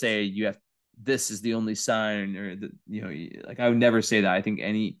never say you have this is the only sign, or the, like I would never say that. I think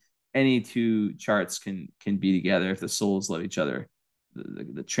any two charts can be together if the souls love each other,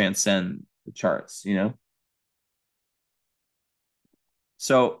 the transcend the charts,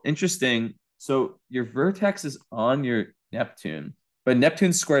 So interesting. So your vertex is on your Neptune, but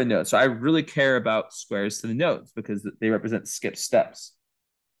Neptune's square nodes. So I really care about squares to the nodes because they represent skip steps.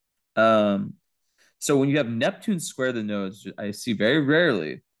 Um, so when you have Neptune square the nodes, I see very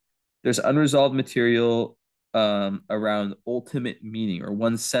rarely there's unresolved material around ultimate meaning or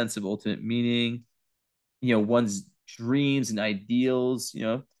one's sense of ultimate meaning, one's dreams and ideals,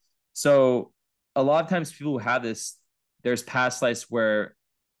 So a lot of times people have this, there's past lives where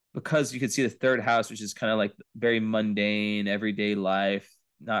because you could see the third house, which is kind of like very mundane, everyday life,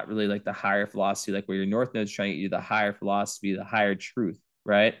 not really like the higher philosophy, like where your North Node is trying to get you the higher philosophy, the higher truth,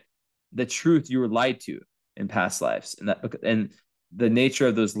 right? The truth you were lied to in past lives, and the nature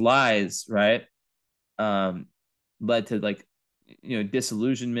of those lies, right, um, led to like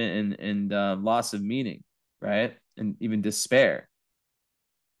disillusionment and loss of meaning, right, and even despair.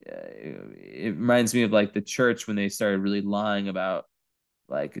 It reminds me of like the church when they started really lying about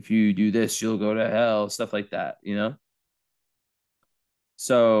like if you do this you'll go to hell, stuff like that.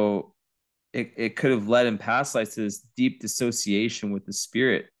 So it could have led in past lives to this deep dissociation with the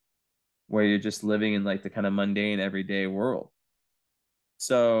spirit where you're just living in like the kind of mundane everyday world.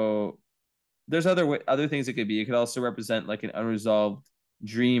 So there's other things it could be. It could also represent like an unresolved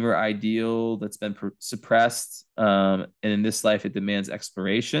dream or ideal that's been suppressed, and in this life it demands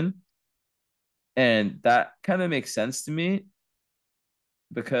exploration, and that kind of makes sense to me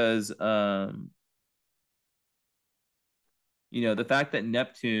because the fact that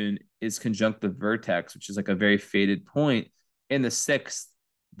Neptune is conjunct the vertex, which is like a very faded point in the sixth,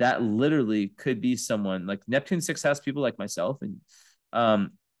 that literally could be someone like Neptune six has people like myself and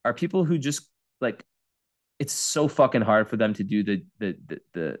um, are people who just like it's so fucking hard for them to do the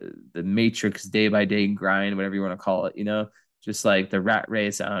matrix day by day grind, whatever you want to call it, just like the rat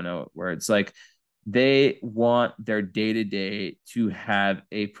race. I don't know, where it's like they want their day to day to have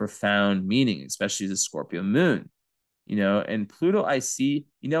a profound meaning, especially the Scorpio moon. And Pluto, I see,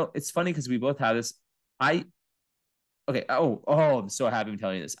 it's funny because we both have this. I, okay. Oh, I'm so happy I'm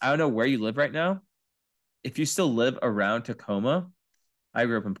telling you this. I don't know where you live right now. If you still live around Tacoma, I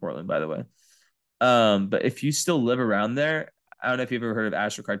grew up in Portland, by the way. But if you still live around there, I don't know if you've ever heard of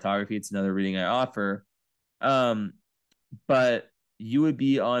astrocartography. It's another reading I offer. Um, but you would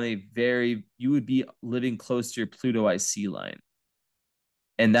be living close to your Pluto IC line.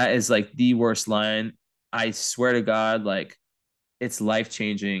 And that is like the worst line. I swear to God, like it's life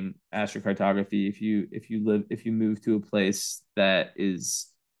changing astrocartography if you move to a place that is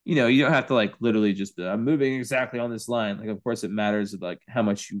you don't have to like literally just I'm moving exactly on this line. Like of course it matters of like how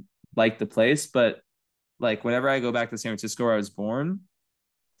much you like the place, but like whenever I go back to San Francisco where I was born,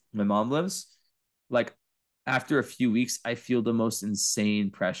 my mom lives, like after a few weeks I feel the most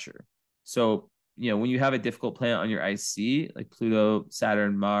insane pressure. So when you have a difficult planet on your IC like Pluto,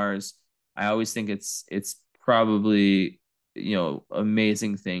 Saturn, Mars, I always think it's probably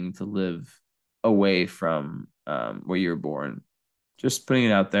amazing thing to live away from where you're born. Just putting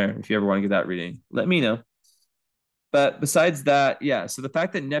it out there. If you ever want to get that reading, let me know. But besides that, yeah. So the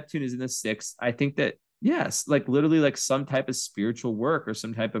fact that Neptune is in the sixth, I think that yes, like literally like some type of spiritual work or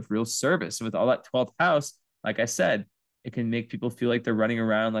some type of real service. And with all that 12th house, like I said, it can make people feel like they're running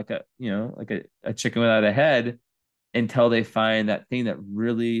around like a chicken without a head until they find that thing that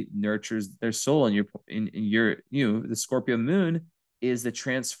really nurtures their soul. And the Scorpio moon is the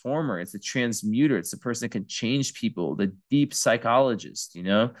transformer, it's the transmuter, it's the person that can change people, the deep psychologist,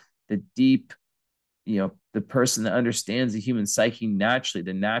 the deep, the person that understands the human psyche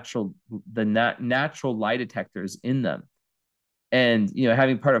naturally, natural lie detectors in them. And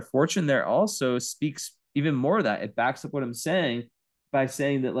having part of fortune there also speaks even more of that. It backs up what I'm saying by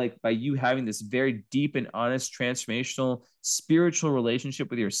saying that like by you having this very deep and honest transformational spiritual relationship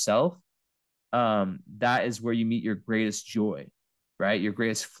with yourself, that is where you meet your greatest joy, right? Your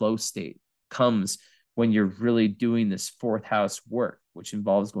greatest flow state comes when you're really doing this fourth house work, which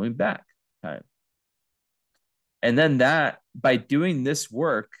involves going back time. And then that by doing this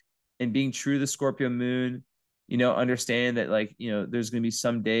work and being true to the Scorpio moon, understand that like, there's going to be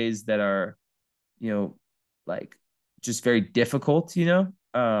some days that are, like just very difficult,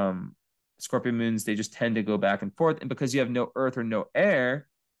 Scorpio moons, they just tend to go back and forth. And because you have no earth or no air,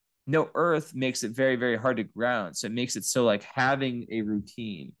 no earth makes it very, very hard to ground. So it makes it so like having a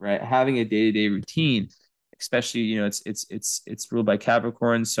routine, right? Having a day-to-day routine, especially, it's ruled by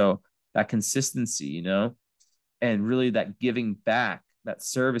Capricorn. So that consistency, and really that giving back that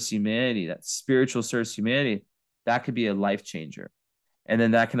service humanity, that spiritual service humanity, that could be a life changer. And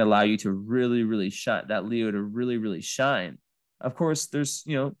then that can allow you to really, really shine, that Leo to really, really shine. Of course, there's,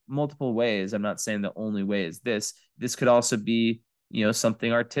 multiple ways. I'm not saying the only way is this. This could also be,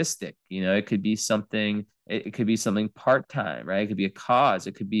 something artistic. It could be something, it could be something part-time, right? It could be a cause.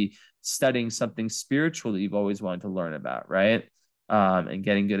 It could be studying something spiritual that you've always wanted to learn about, right? And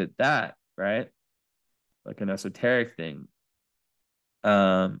getting good at that, right? Like an esoteric thing.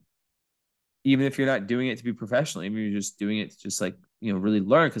 Um, Even if you're not doing it to be professional, even if you're just doing it to just like, really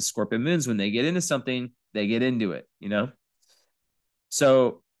learn, because Scorpio moons, when they get into something, they get into it.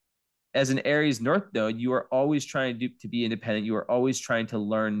 So as an Aries North node, you are always trying to be independent. You are always trying to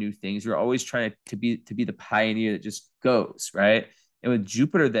learn new things. You're always trying to be the pioneer that just goes, right? And with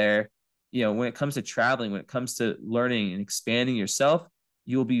Jupiter there, when it comes to traveling, when it comes to learning and expanding yourself,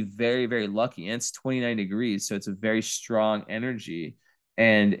 you'll be very, very lucky. And it's 29 degrees. So it's a very strong energy.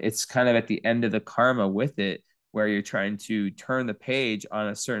 And it's kind of at the end of the karma with it, where you're trying to turn the page on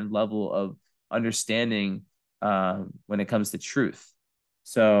a certain level of understanding when it comes to truth.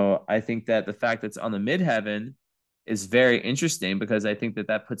 So I think that the fact that it's on the midheaven is very interesting, because I think that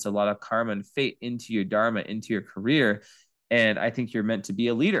that puts a lot of karma and fate into your dharma, into your career. And I think you're meant to be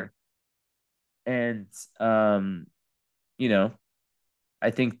a leader. And, um, you know,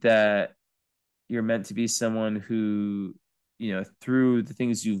 I think that you're meant to be someone who, through the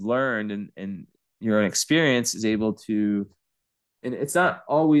things you've learned and your own experience is able to, and it's not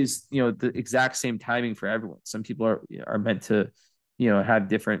always, the exact same timing for everyone. Some people are meant to, have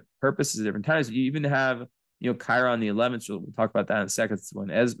different purposes at different times. You even have, Chiron the 11th. So we'll talk about that in a second. It's when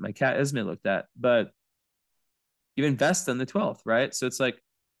my cat Esme looked at, but you invest on the 12th, right? So it's like,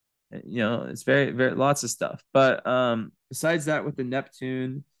 it's very, very lots of stuff. But besides that, with the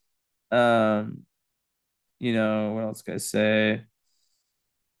Neptune, um, what else can I say?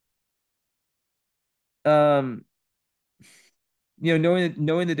 Um,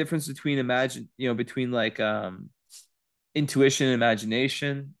 knowing the difference between between like intuition and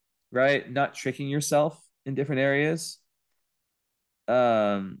imagination, right? Not tricking yourself in different areas.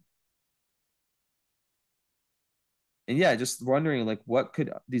 Um, and yeah, just wondering like what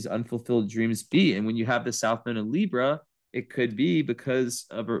could these unfulfilled dreams be? And when you have the South Node in Libra, it could be because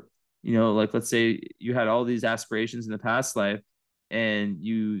of like let's say you had all these aspirations in the past life, and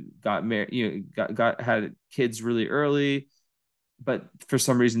you got married, got had kids really early, but for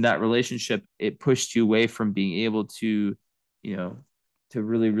some reason that relationship, it pushed you away from being able to, you know, to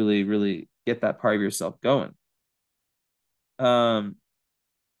really, really, really get that part of yourself going. Um,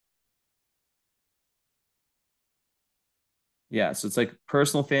 yeah, so it's like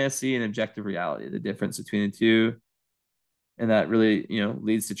personal fantasy and objective reality, the difference between the two, and that really,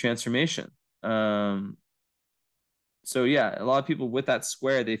 leads to transformation. Um, so yeah, a lot of people with that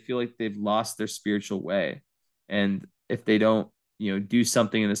square, they feel like they've lost their spiritual way, and if they don't, do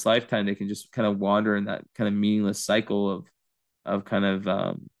something in this lifetime, they can just kind of wander in that kind of meaningless cycle of kind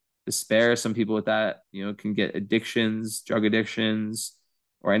of despair. Some people with that, can get addictions, drug addictions,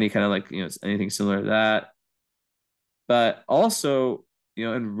 or any kind of like, anything similar to that. But also,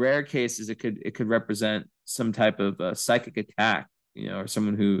 in rare cases, it could represent some type of psychic attack, or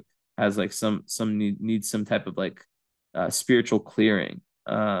someone who has like some needs some type of like spiritual clearing.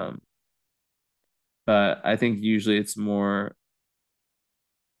 But I think usually it's more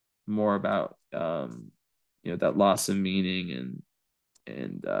about that loss of meaning,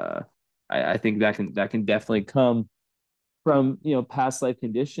 and I think that can definitely come from past life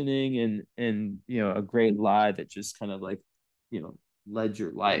conditioning, and a great lie that just kind of like you know led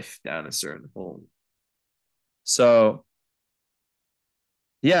your life down a certain hole. So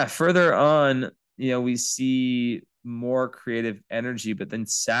yeah, further on, we see more creative energy, but then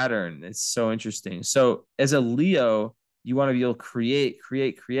Saturn, it's so interesting. So as a Leo, you want to be able to create,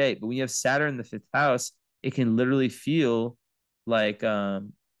 create, create. But when you have Saturn in the fifth house, it can literally feel like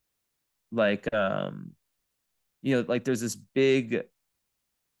like like there's this big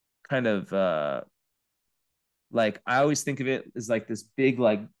kind of like I always think of it as like this big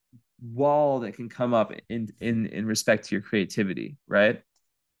like wall that can come up in respect to your creativity, right?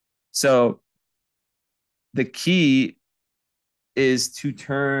 So the key is to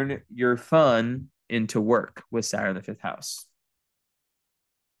turn your fun into work with Saturn in the fifth house.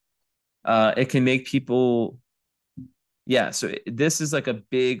 It can make people, yeah. So this is like a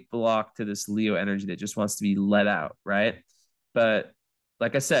big block to this Leo energy that just wants to be let out, right? But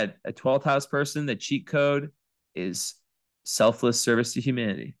like I said, a 12th house person, the cheat code is selfless service to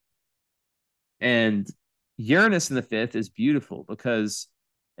humanity. And Uranus in the fifth is beautiful because,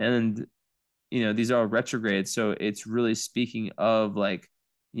 and these are all retrograde. So it's really speaking of like,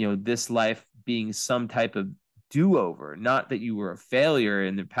 this life being some type of do-over. Not that you were a failure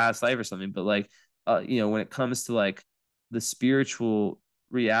in the past life or something, but like, when it comes to like the spiritual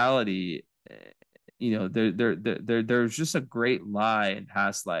reality, there's just a great lie in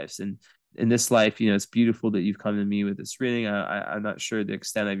past lives. And in this life, it's beautiful that you've come to me with this reading. I'm not sure the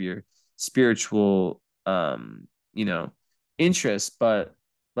extent of your spiritual, interest, but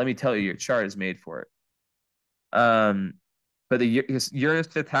let me tell you, your chart is made for it. Um, but the Uranus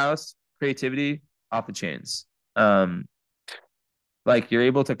fifth house, creativity, off the chains. Um, like you're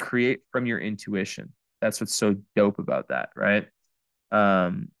able to create from your intuition. That's what's so dope about that, right?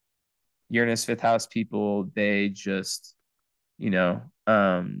 Um, Uranus fifth house people, they just, you know,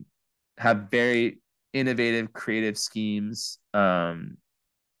 um, have very innovative, creative schemes.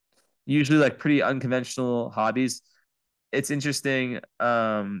 Usually like pretty unconventional hobbies. It's interesting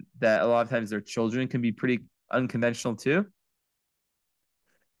that a lot of times their children can be pretty unconventional too.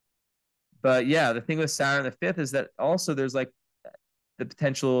 But yeah, the thing with Saturn the fifth is that also there's like the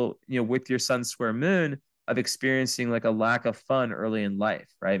potential, with your sun square moon of experiencing like a lack of fun early in life,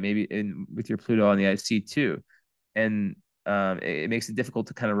 right? Maybe in with your Pluto on the IC too. And it makes it difficult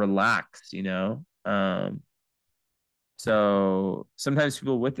to kind of relax. So sometimes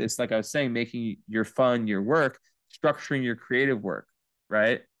people with this, like I was saying, making your fun your work, structuring your creative work,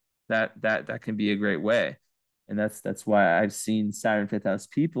 right? That can be a great way. And that's why I've seen Saturn fifth house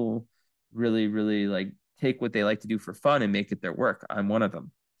people really, really like take what they like to do for fun and make it their work. I'm one of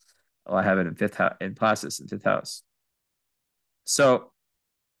them. Oh, I have it in fifth house in Placis in fifth house. So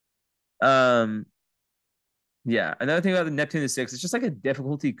um yeah, another thing about the Neptune the sixth, it's just like a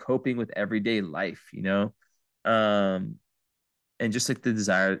difficulty coping with everyday life. Um and just like the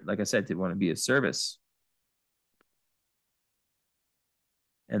desire, like I said, to want to be of service.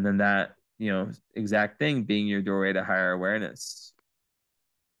 And then that, exact thing being your doorway to higher awareness.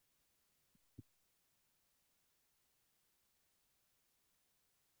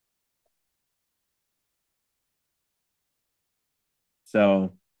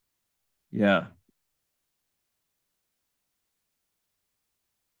 So, yeah.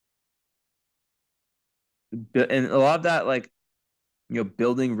 And a lot of that, like,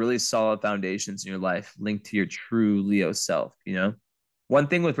 building really solid foundations in your life linked to your true Leo self. One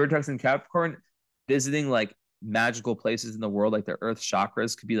thing with Vertex and Capricorn, visiting like magical places in the world, like the earth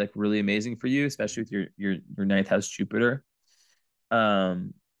chakras, could be like really amazing for you, especially with your ninth house Jupiter.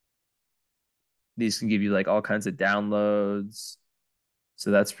 Um, these can give you like all kinds of downloads. So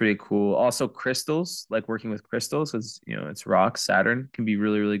that's pretty cool. Also, crystals, like working with crystals, because it's rocks. Saturn can be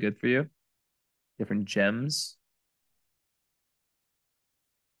really, really good for you. Different gems,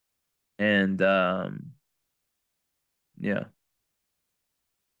 and yeah,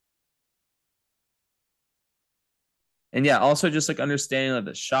 and yeah. Also, just like understanding of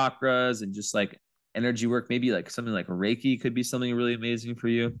the chakras and just like energy work. Maybe like something like Reiki could be something really amazing for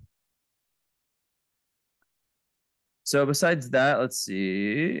you. So besides that, let's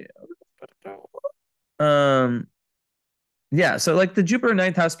see. Um, Yeah, so like the Jupiter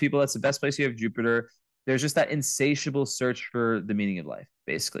ninth house people, that's the best place you have Jupiter. There's just that insatiable search for the meaning of life,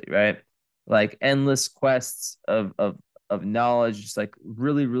 basically, right? Like endless quests of knowledge, just like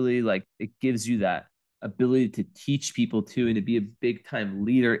really, really like it gives you that ability to teach people too and to be a big time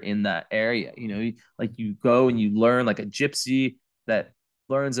leader in that area. Like you go and you learn like a gypsy that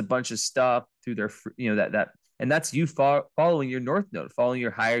learns a bunch of stuff through their, that and that's you following your north node, following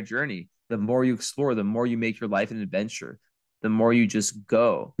your higher journey. The more you explore, the more you make your life an adventure, the more you just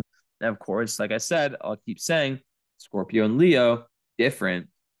go. And of course, like I said, I'll keep saying Scorpio and Leo, different,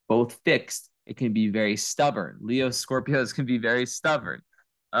 both fixed. It can be very stubborn. Leo Scorpios can be very stubborn.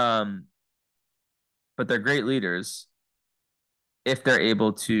 Um, but they're great leaders if they're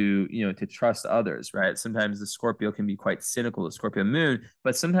able to trust others, right? Sometimes the Scorpio can be quite cynical, the Scorpio moon,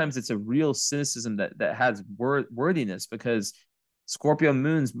 but sometimes it's a real cynicism that has worthiness, because Scorpio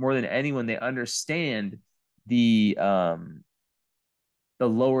moons, more than anyone, they understand the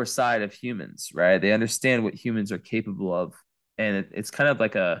lower side of humans, right? They understand what humans are capable of. And it's kind of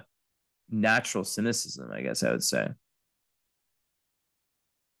like a natural cynicism, I guess I would say.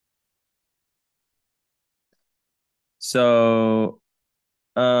 So,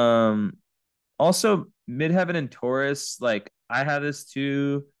 um, also midheaven and Taurus, like I have this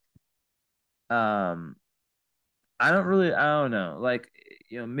too. Um, I don't know. Like,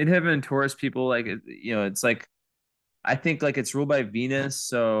 midheaven and Taurus people, like, it's like, I think like it's ruled by Venus.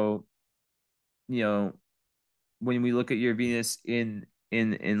 So, you know, when we look at your Venus in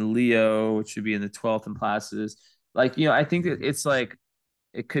Leo, which should be in the 12th in Placidus, like, I think that it's like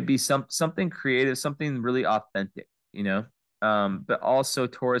It could be something creative, something really authentic, you know. But also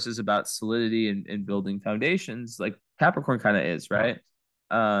Taurus is about solidity and building foundations, like Capricorn kind of is, right?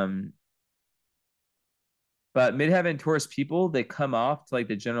 Um, but midheaven Taurus people, they come off to like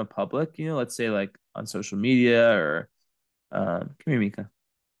the general public, you know, let's say like on social media or come here, Mika.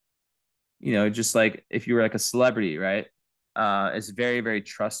 You know, just like if you were like a celebrity, right? It's very, very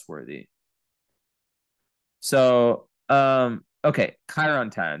trustworthy. So, okay, Chiron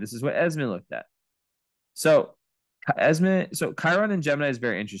time. This is what Esme looked at. So, Esme, so Chiron and Gemini is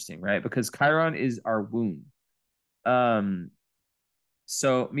very interesting, right? Because Chiron is our womb. Um,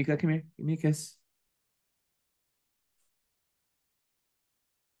 so Mika, come here, give me a kiss.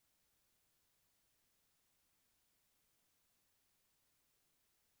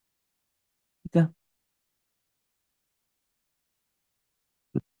 Mika.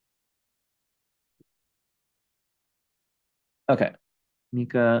 Okay,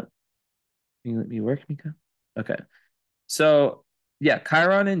 Mika, can you let me work, Mika? Okay, so yeah,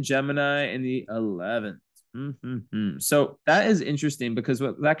 Chiron and Gemini in the 11th. So that is interesting because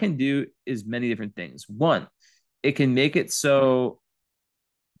what that can do is many different things. One, it can make it so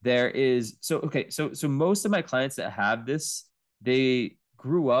there is so okay so most of my clients that have this, they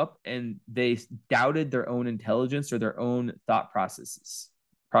grew up and they doubted their own intelligence or their own thought processes,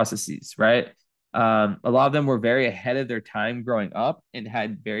 right? A lot of them were very ahead of their time growing up and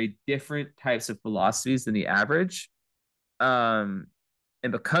had very different types of philosophies than the average. um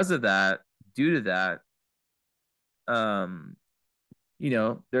and because of that, due to that, um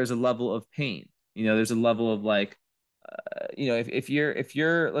there's a level of pain. There's a level of like, if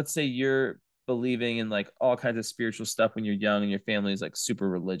you're let's say you're believing in like all kinds of spiritual stuff when you're young and your family is like super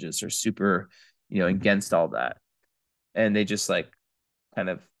religious or super against all that, and they just like kind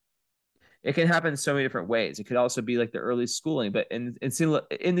of, it can happen in so many different ways. It could also be like the early schooling, but it's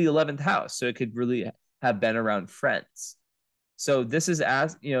in the 11th house, so it could really have been around friends. So this is,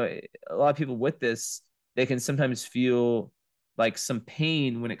 as a lot of people with this, they can sometimes feel like some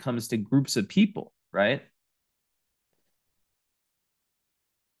pain when it comes to groups of people, right?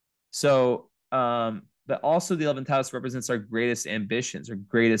 So, but also the 11th house represents our greatest ambitions, our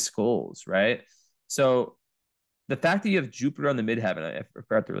greatest goals, right? So the fact that you have Jupiter on the midheaven, I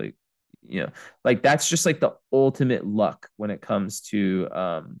forgot to really, you know, like that's just like the ultimate luck when it comes to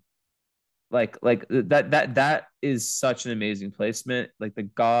like that is such an amazing placement. Like the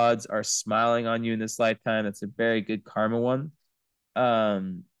gods are smiling on you in this lifetime. It's a very good karma one.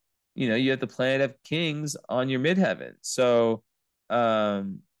 Um, you have the planet of kings on your midheaven. So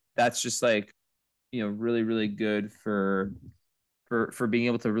um that's just like, really, really good for being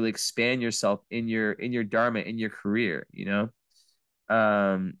able to really expand yourself in your dharma, in your career,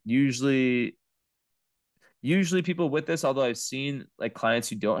 usually people with this, although I've seen like clients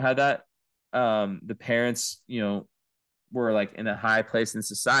who don't have that, the parents, were like in a high place in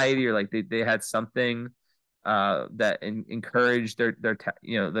society, or like they had something that encouraged their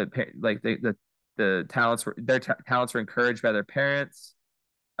like the talents were their talents were encouraged by their parents.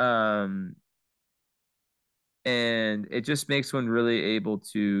 um and it just makes one really able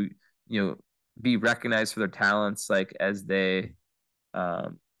to be recognized for their talents, like as they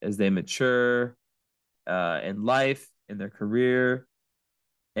mature in life, in their career.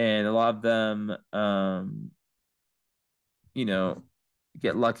 And a lot of them you know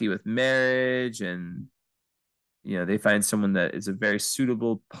get lucky with marriage, and they find someone that is a very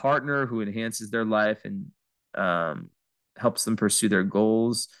suitable partner who enhances their life and um, helps them pursue their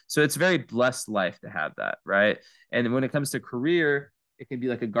goals. So it's a very blessed life to have that, right? And when it comes to career, it can be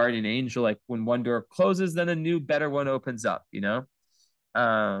like a guardian angel. Like when one door closes, then a new, better one opens up.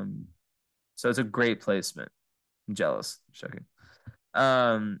 Um, so it's a great placement. I'm jealous. I'm joking.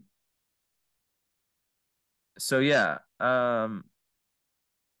 Um, so yeah.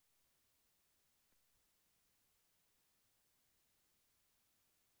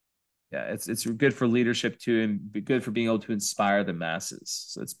 Yeah, it's good for leadership too, and good for being able to inspire the masses.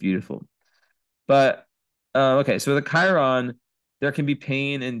 So it's beautiful. But okay, so the Chiron, there can be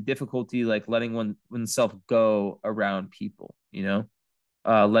pain and difficulty, like letting oneself go around people.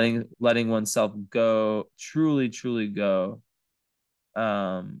 Letting oneself go, truly, truly go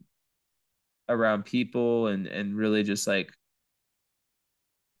um, around people, and really just like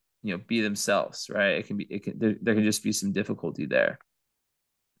be themselves, right? There can just be some difficulty there.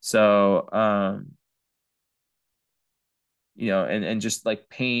 So and just like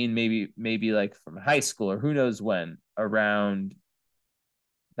pain, maybe like from high school or who knows when, around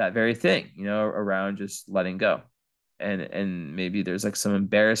that very thing, around just letting go. And maybe there's like some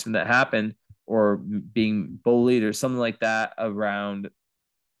embarrassment that happened, or being bullied or something like that around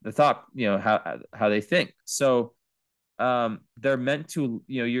the thought, how they think. So they're meant to,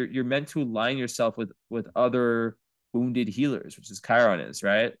 you're meant to align yourself with other wounded healers, which is Chiron is,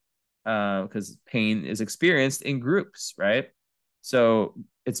 right? Because pain is experienced in groups, right? So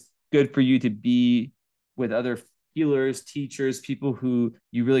it's good for you to be with other healers, teachers, people who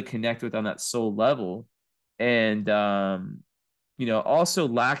you really connect with on that soul level. And also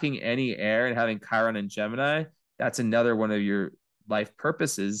lacking any air and having Chiron and Gemini, that's another one of your life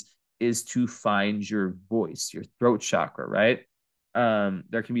purposes, is to find your voice, your throat chakra, right?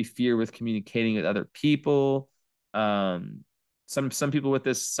 There can be fear with communicating with other people. Um, some people with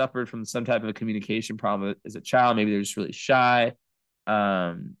this suffered from some type of a communication problem as a child. Maybe they're just really shy,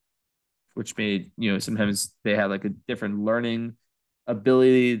 um, which made, sometimes they had like a different learning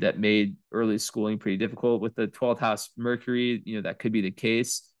ability that made early schooling pretty difficult. With the 12th house Mercury, that could be the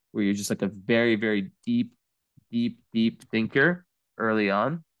case where you're just like a very, very deep, deep, deep thinker early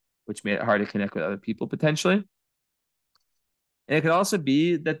on, which made it hard to connect with other people potentially. And it could also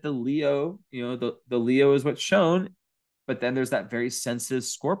be that the Leo, the Leo is what's shown, but then there's that very sensitive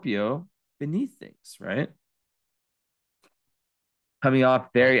Scorpio beneath things, right? Coming off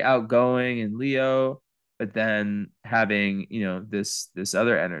very outgoing in Leo, but then having, this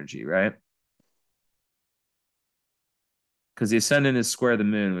other energy, right? Because the ascendant is square the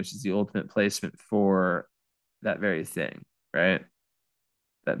moon, which is the ultimate placement for that very thing, right?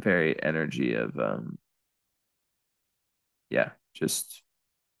 That very energy of yeah, just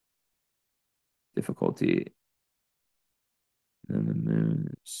difficulty. And then the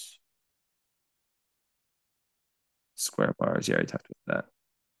moon is square Mars. Yeah, I talked about that.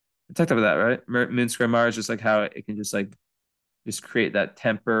 I talked about that, right? Moon square Mars, just like how it can just create that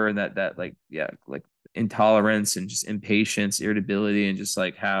temper and that like, yeah, like intolerance and just impatience, irritability, and just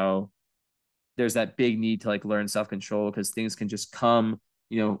like how there's that big need to like learn self-control, because things can just come,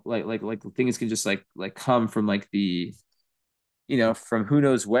 like things can just like come from like the, from who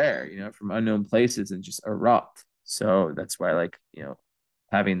knows where, from unknown places, and just erupt. So that's why, like,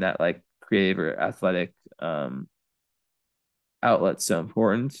 having that like creative or athletic outlet so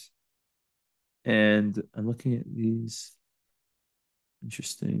important. And I'm looking at these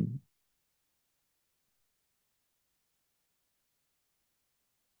interesting.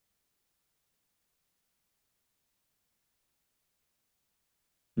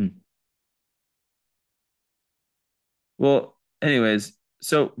 Hmm. Well, anyways,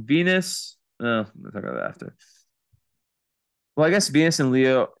 so Venus. We'll talk about that after. Well, I guess Venus and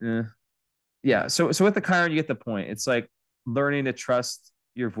Leo. Yeah. So with the Chiron, you get the point. It's like learning to trust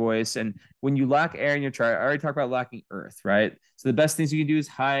your voice. And when you lack air in your chart, I already talked about lacking earth, right? So the best things you can do is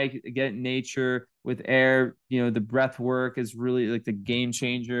hike, get in nature with air. The breath work is really like the game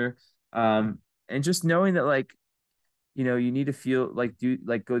changer. And just knowing that, like, you need to feel like, do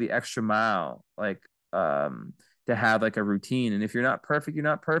like go the extra mile, like, to have like a routine. And if you're not perfect, you're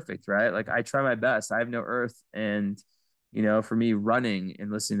not perfect, right? Like, I try my best. I have no earth. And for me, running and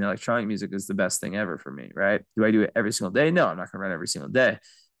listening to electronic music is the best thing ever for me, right? Do I do it every single day? No, I'm not gonna run every single day.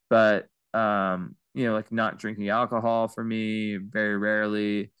 But like not drinking alcohol for me, very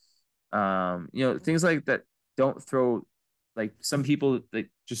rarely. Things like that don't throw, like, some people, like,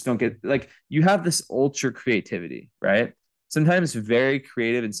 just don't get, like, you have this ultra creativity, right? Sometimes very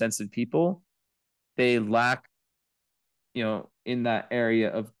creative and sensitive people, they lack, in that area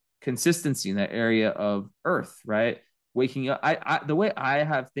of consistency, in that area of earth, right? Waking up, the way I've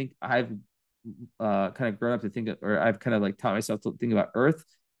kind of grown up to think of, or I've kind of like taught myself to think about earth,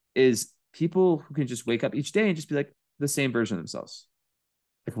 is people who can just wake up each day and just be like the same version of themselves,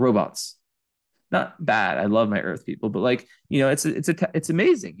 like robots. Not bad. I love my earth people, but, like, it's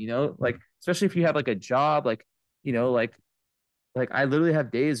amazing, like, especially if you have like a job, like, like I literally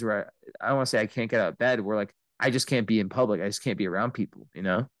have days where I don't want to say I can't get out of bed, where like I just can't be in public. I just can't be around people,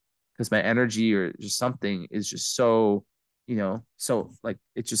 because my energy or just something is just so, so like,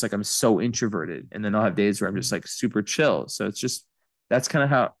 it's just like I'm so introverted. And then I'll have days where I'm just like super chill. So it's just, that's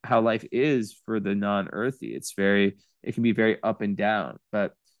kind of how life is for the non-earthy. It can be very up and down,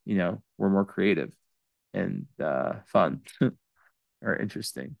 but we're more creative and fun or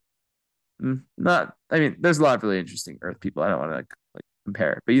interesting. Not, I mean, there's a lot of really interesting Earth people. I don't want to like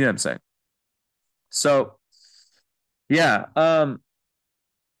compare it, but you know what I'm saying. So yeah.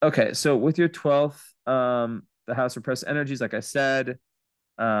 Okay. So with your 12th, the House of Press energies, like I said,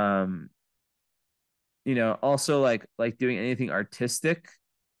 um, also like doing anything artistic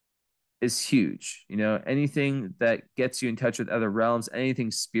is huge. Anything that gets you in touch with other realms,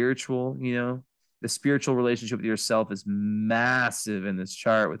 anything spiritual. the spiritual relationship with yourself is massive in this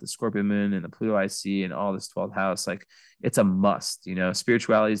chart with the Scorpio moon and the Pluto IC and all this 12th house. Like it's a must, you know,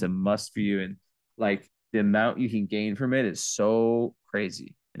 spirituality is a must for you. And like the amount you can gain from it is so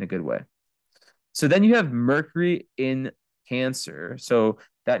crazy in a good way. So then you have Mercury in Cancer. So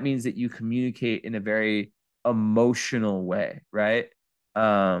that means that you communicate in a very emotional way, right?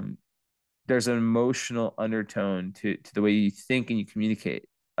 Um, there's an emotional undertone to the way you think and you communicate.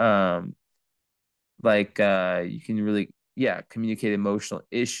 Um, you can really, yeah, communicate emotional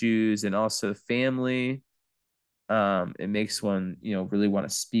issues and also family. It makes one, you know, really want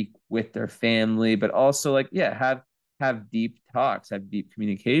to speak with their family, but also like, yeah, have deep talks, have deep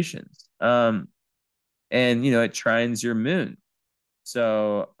communications. And you know, it trines your moon.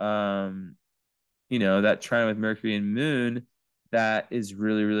 So you know, that trine with Mercury and Moon, that is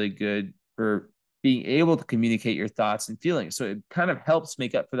really, really good for being able to communicate your thoughts and feelings. So it kind of helps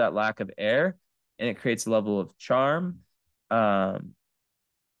make up for that lack of air and it creates a level of charm. Um,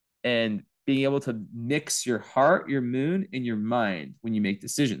 and being able to mix your heart, your moon, and your mind when you make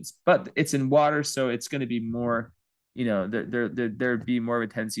decisions. But it's in water, so it's going to be more, you know, there'd be more of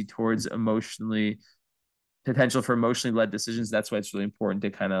a tendency towards emotionally potential for emotionally led decisions. That's why it's really important to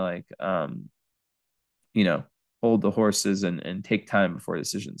kind of like you know, hold the horses and take time before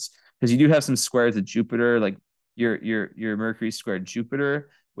decisions. Because you do have some squares of Jupiter, like your Mercury squared Jupiter,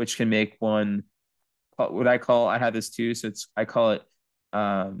 which can make one what I call I have this too. So it's I call it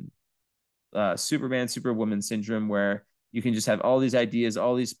um Superman, Superwoman syndrome, where you can just have all these ideas,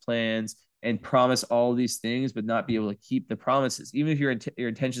 all these plans, and promise all these things, but not be able to keep the promises, even if your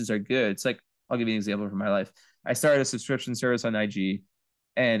intentions are good. It's like I'll give you an example from my life. I started a subscription service on IG,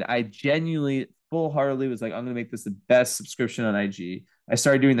 and I genuinely, full heartedly was like, I'm going to make this the best subscription on IG. I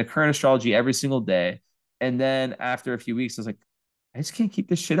started doing the current astrology every single day, and then after a few weeks, I was like, I just can't keep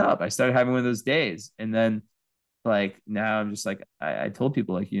this shit up. I started having one of those days, and then like now I'm just like I told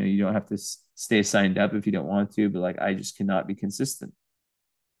people like you know you don't have to stay signed up if you don't want to, but like I just cannot be consistent.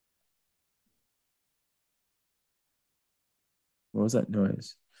 What was that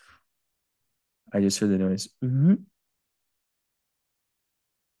noise? I just heard the noise. Mm-hmm.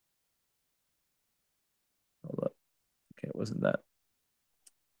 Hold up. Okay, it wasn't that.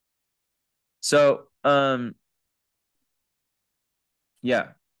 So yeah,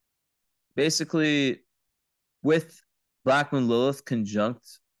 basically with Black Moon Lilith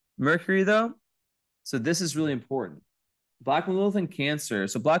conjunct Mercury though. So this is really important. Black Moon Lilith and Cancer.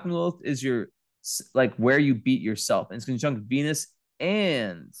 So Black Moon Lilith is your like where you beat yourself, and it's conjunct Venus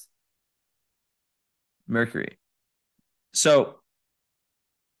and Mercury. So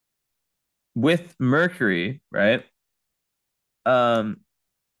with Mercury, right? Um,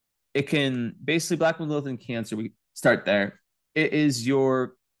 it can basically Black Moon Lilith and Cancer. We start there. It is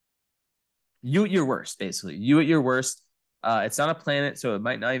you at your worst, basically. You at your worst. It's not a planet, so it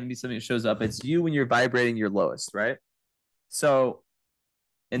might not even be something that shows up. It's you when you're vibrating your lowest, right? So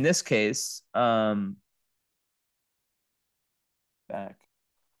in this case, back.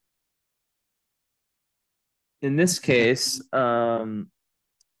 In this case,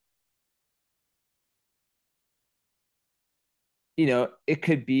 you know, it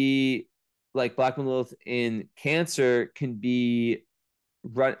could be like Black Moon Lilith in Cancer can be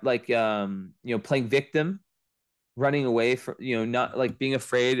run like you know playing victim, running away from you know not like being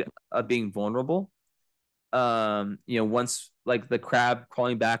afraid of being vulnerable. You know, once like the crab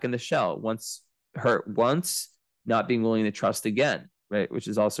crawling back in the shell, once hurt once, not being willing to trust again, right? Which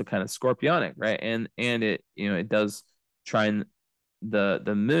is also kind of scorpionic, right? And it you know it does try and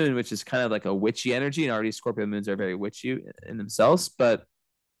the moon, which is kind of like a witchy energy, and already Scorpio moons are very witchy in themselves, but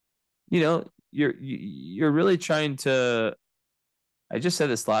you know you're really trying to. I just said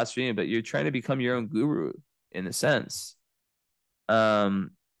this last reading, but you're trying to become your own guru in a sense,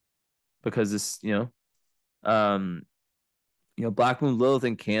 um, because this um, Black Moon, Lilith,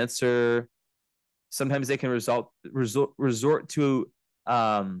 and Cancer. Sometimes they can resort to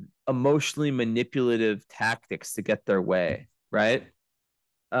emotionally manipulative tactics to get their way, right?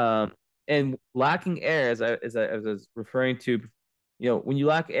 Um, and lacking air, as I was referring to, you know, when you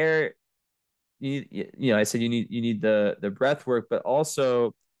lack air, you know, I said you need the breath work, but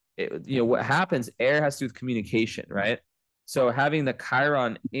also, you know, what happens? Air has to do with communication, right? So having the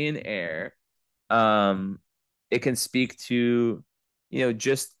Chiron in air, um, it can speak to, you know,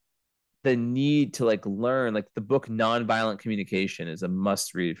 just the need to like learn. Like the book Nonviolent Communication is a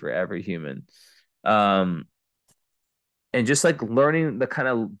must read for every human. Um, and just like learning the kind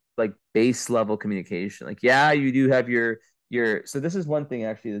of like base level communication. Like, yeah, you do have your so this is one thing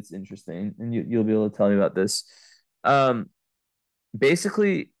actually that's interesting, and you, you'll be able to tell me about this. Um,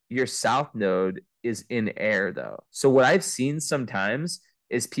 basically your south node is in air though. So what I've seen sometimes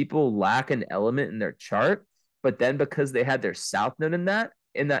is people lack an element in their chart, but then because they had their south node in that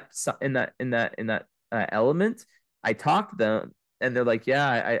element, I talk to them and they're like,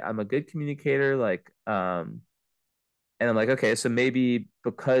 yeah, I'm a good communicator, like and I'm like, okay, so maybe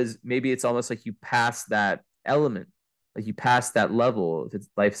because maybe it's almost like you pass that element, like you pass that level. If it's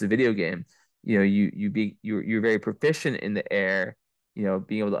life's a video game, you're very proficient in the air,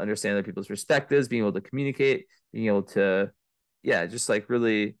 being able to understand other people's perspectives, being able to communicate, being able to, yeah, just like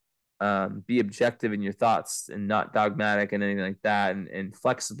really be objective in your thoughts and not dogmatic and anything like that, and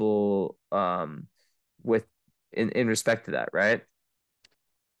flexible with in respect to that, right?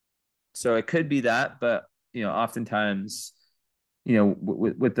 So it could be that, but oftentimes,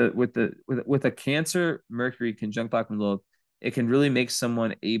 with a Cancer Mercury conjunct Black Lilith, it can really make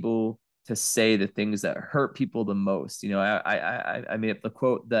someone able to say the things that hurt people the most. I made up the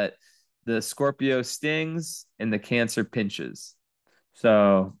quote that the Scorpio stings and the Cancer pinches.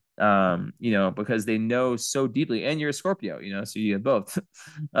 So because they know so deeply, and you're a Scorpio, so you have both.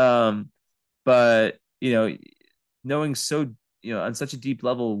 But knowing so on such a deep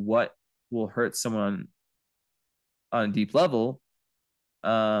level what will hurt someone on a deep level,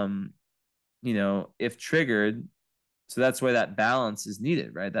 um if triggered. So that's why that balance is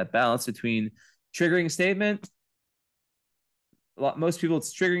needed, right? That balance between triggering statement. Most people,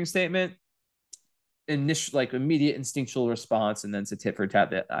 it's triggering statement, initial, like immediate instinctual response, and then it's a tit for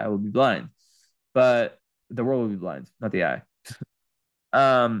tat that I will be blind, but the world will be blind, not the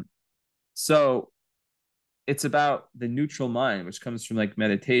eye. So it's about the neutral mind, which comes from like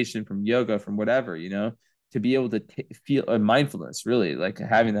meditation, from yoga, from whatever, to be able to feel a mindfulness, really like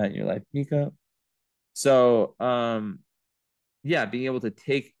having that in your life, Nico. So, yeah, being able to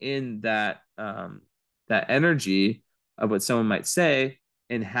take in that energy of what someone might say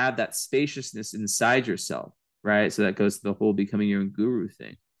and have that spaciousness inside yourself, right? So that goes to the whole becoming your own guru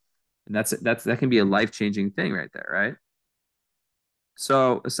thing, and that can be a life changing thing right there, right?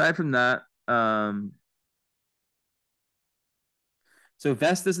 So aside from that, so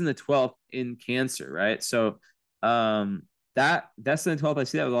Vesta's in the 12th in Cancer, right? So that's in the 12th. I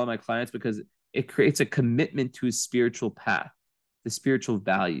see that with all my clients because it creates a commitment to a spiritual path, the spiritual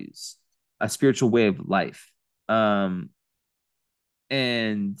values, a spiritual way of life. And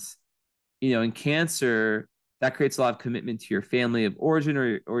in Cancer, that creates a lot of commitment to your family of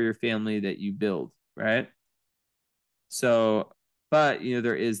origin, or your family that you build, right? So, but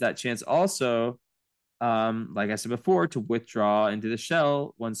there is that chance also, like I said before, to withdraw into the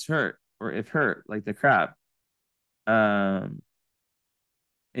shell once hurt, or if hurt, like the crab. Um,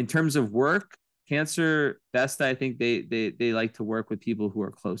 in terms of work, Cancer best, I think they like to work with people who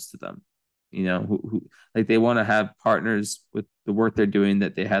are close to them. Who like they want to have partners with the work they're doing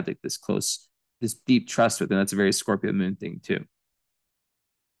that they have like this deep trust with, and that's a very Scorpio moon thing too.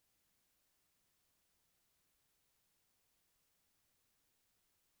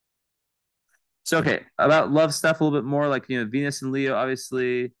 So okay, about love stuff a little bit more, like Venus and Leo,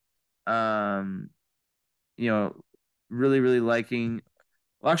 obviously. Um, you know, really, really liking.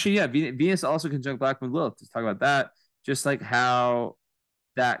 Well, actually, yeah, Venus also conjunct Black Moon Lilith. Let's talk about that. Just like how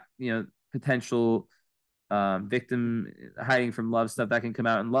that potential victim hiding from love stuff that can come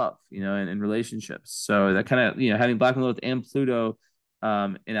out in love, in relationships. So that kind of having Black Moon Lilith and Pluto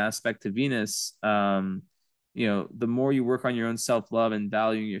in aspect to Venus. The more you work on your own self love and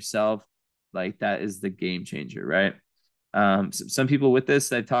valuing yourself, like that is the game changer, right? Some people with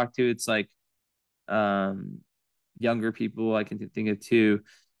this I talk to, it's like um, younger people I can think of too,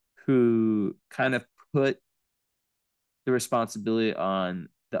 who kind of put the responsibility on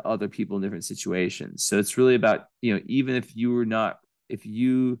the other people in different situations. So it's really about, even if you were not, if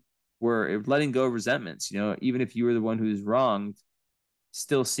you were letting go of resentments, even if you were the one who's wronged,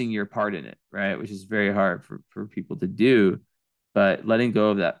 still seeing your part in it, right? Which is very hard for people to do, but letting go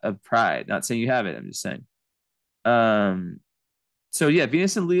of that, of pride, not saying you have it, I'm just saying. Um, so yeah,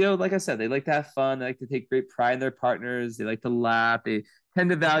 Venus and Leo, like I said, they like to have fun. They like to take great pride in their partners. They like to laugh. They tend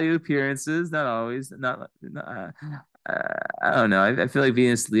to value appearances, not always. I don't know. I feel like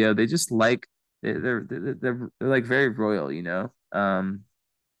Venus, Leo, they just like they're like very royal.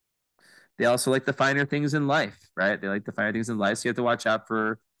 They also like the finer things in life, right? They like the finer things in life, so you have to watch out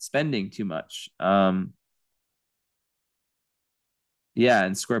for spending too much. Yeah,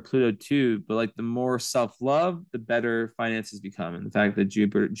 and square Pluto too. But like the more self love, the better finances become. And the fact that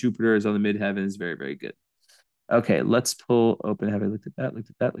Jupiter is on the midheaven is very, very good. Okay, let's pull open. Have I looked at that? Looked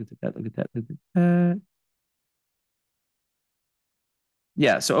at that? Looked at that? Looked at that? Looked at that?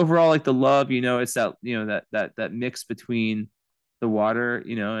 Yeah. So overall, like the love, it's that that mix between the water,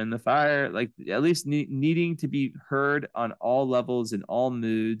 and the fire, like at least needing to be heard on all levels in all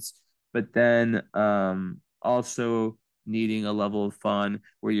moods, but then also needing a level of fun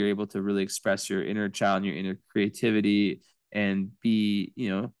where you're able to really express your inner child and your inner creativity and be,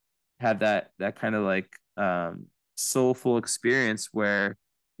 have that kind of like soulful experience where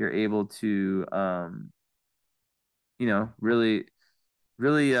you're able to really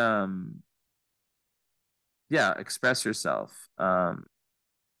really yeah, express yourself.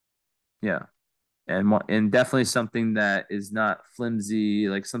 Yeah, and definitely something that is not flimsy,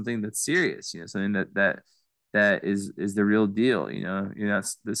 like something that's serious. Something that is the real deal. You're not.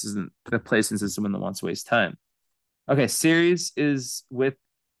 This isn't the place into someone that wants to waste time. Okay, Ceres is with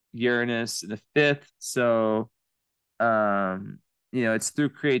Uranus in the fifth, so um, it's through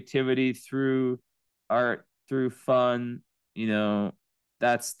creativity, through art, through fun. You know,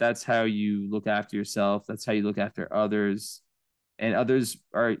 that's how you look after yourself. That's how you look after others, and others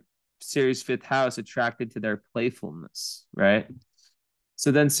are Ceres fifth house attracted to their playfulness, right?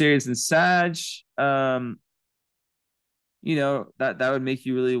 So then Ceres and Sag, that would make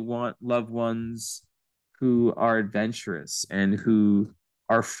you really want loved ones who are adventurous and who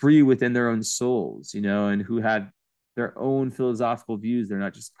are free within their own souls, and who had their own philosophical views. They're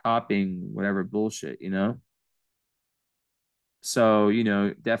not just copying whatever bullshit. So,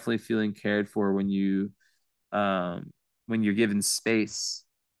 definitely feeling cared for when you're given space,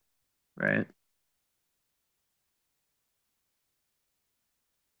 right?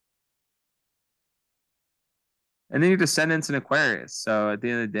 And then your descendants in Aquarius. So at the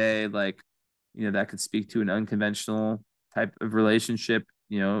end of the day, like, that could speak to an unconventional type of relationship,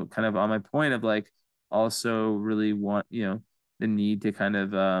 kind of on my point of like also really want, the need to kind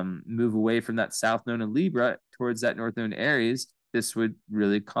of move away from that South Node in Libra towards that North Node in Aries. This would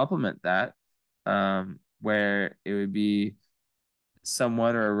really complement that, where it would be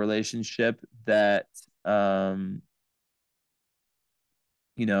someone or a relationship that, um,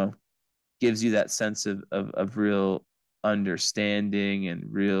 you know, gives you that sense of real understanding and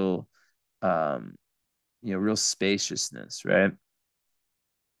real um real spaciousness, right?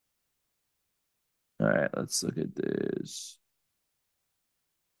 All right, let's look at this.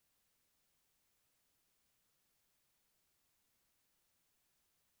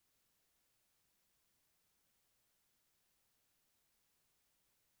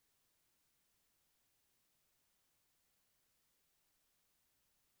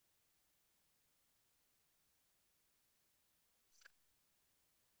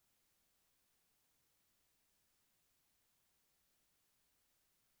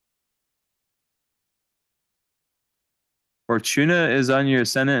 Fortuna is on your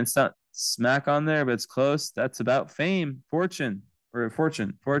ascendant. It's not smack on there, but it's close. That's about fame, fortune, or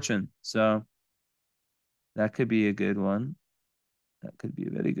fortune. So that could be a good one. That could be a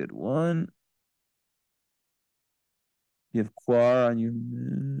very good one. You have Quar on your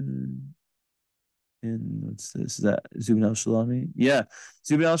moon. And what's this? Is that Zubin al Shalami? Yeah.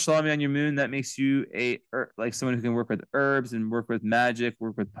 Zubin al Shalami on your moon. That makes you like someone who can work with herbs and work with magic,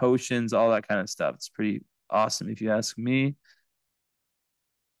 work with potions, all that kind of stuff. It's pretty awesome if you ask me.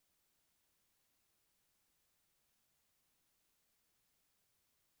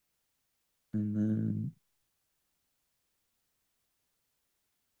 And then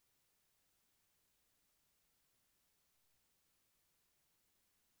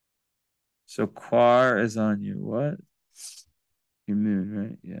so Quar is on your what? Your moon,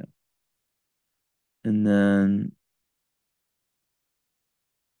 right? Yeah. And then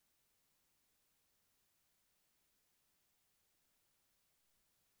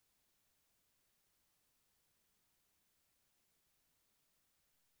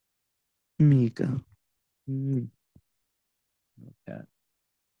Mika. Mm, okay.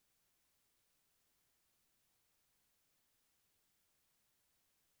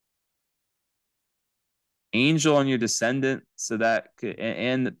 Angel on your descendant, so that could,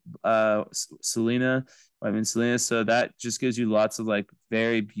 and Selena, I mean Selena, so that just gives you lots of like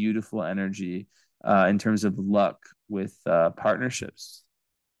very beautiful energy in terms of luck with partnerships.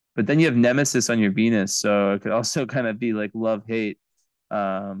 But then you have Nemesis on your Venus, so it could also kind of be like love hate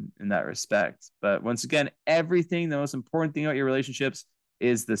in that respect. But once again, everything, the most important thing about your relationships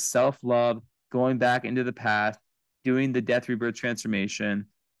is the self love, going back into the past, doing the death rebirth transformation,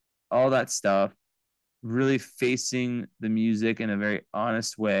 all that stuff, really facing the music in a very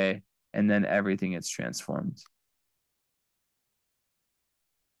honest way, and then everything gets transformed.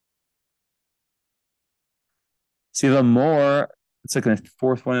 So you have a more, it's like a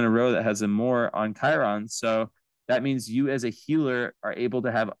fourth one in a row that has a more on Chiron. So that means you as a healer are able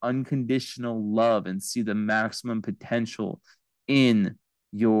to have unconditional love and see the maximum potential in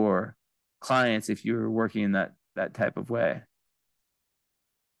your clients if you're working in that type of way.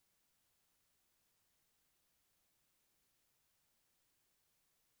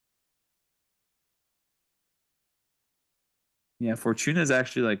 Yeah, Fortuna is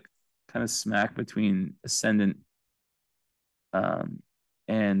actually like kind of smack between ascendant um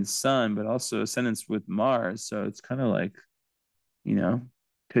and sun, but also ascendants with Mars. So it's kind of like, you know,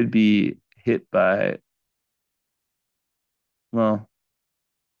 could be hit by, well,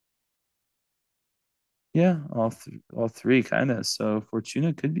 yeah, all three kind of. So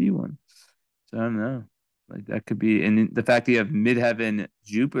Fortuna could be one. So I don't know. Like that could be, and the fact that you have midheaven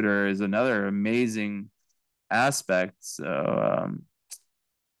Jupiter is another amazing aspect. So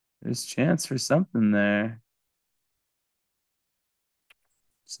there's chance for something there.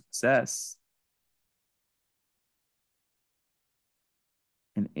 Success.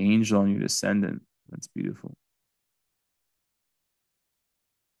 An angel on your descendant. That's beautiful.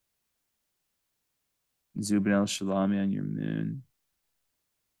 Zubin El Shalami on your moon.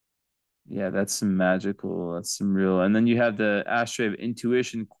 Yeah, that's some magical. That's some real. And then you have the asteroid of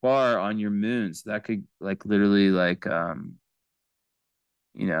intuition Quar on your moon. So that could like literally like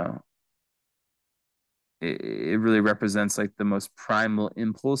you know, it really represents like the most primal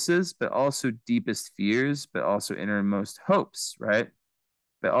impulses, but also deepest fears, but also innermost hopes, right?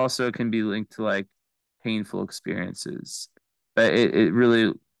 But also can be linked to like painful experiences. But it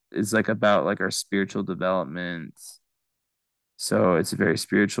really is like about like our spiritual development. So it's a very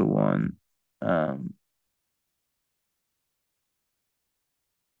spiritual one. Um,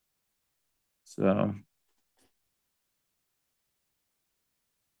 so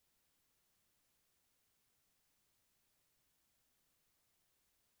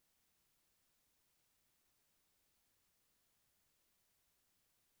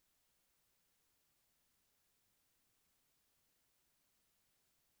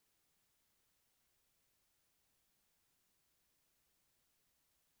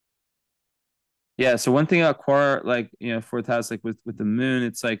yeah, so one thing about Quar, like fourth house, like with the moon,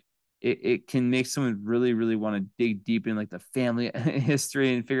 it's like it can make someone really, really want to dig deep in like the family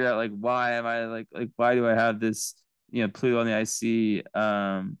history and figure out like why am I like why do I have this Pluto on the IC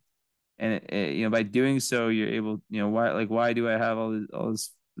and by doing so you're able why do I have all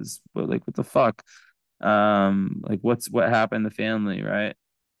this like what the fuck like what happened in the family, right?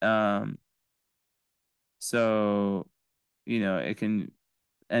 um so it can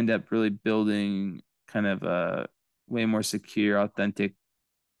end up really building kind of a way more secure, authentic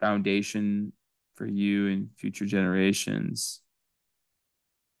foundation for you and future generations.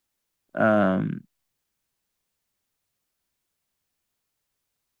 Um,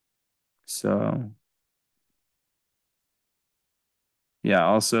 so yeah,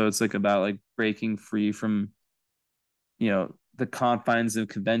 also it's like about like breaking free from, the confines of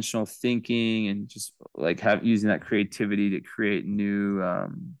conventional thinking and just like have using that creativity to create new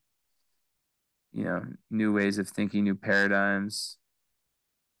ways of thinking, new paradigms.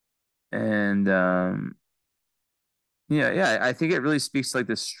 And yeah, I think it really speaks to like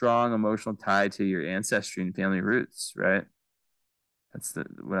this strong emotional tie to your ancestry and family roots, right? That's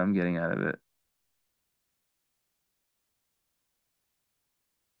what I'm getting out of it.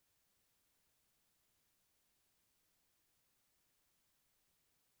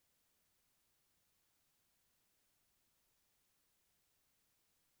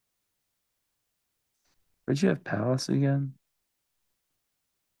 Where'd you have Palace again?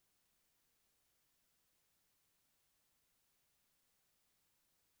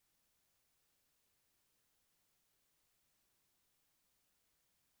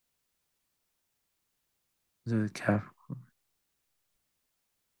 Was it Cap?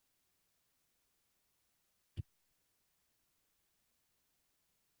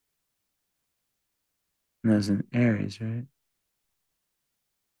 No, it was in Aries, right?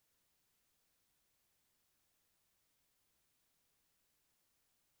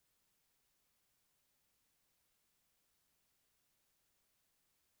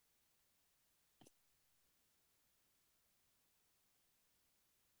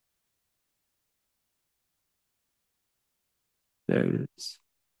 There it is.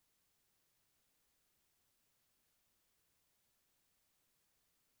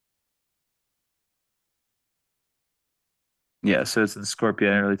 Yeah, so it's the Scorpio.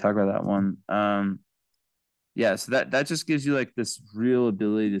 I didn't really talk about that one. Yeah, so that just gives you like this real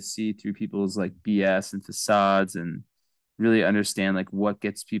ability to see through people's like BS and facades and really understand like what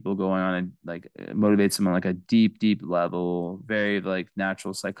gets people going on and like motivates them on like a deep, deep level, very like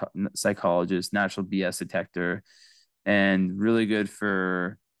natural psychologist, natural BS detector, and really good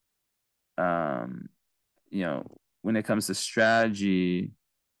for um, you know, when it comes to strategy,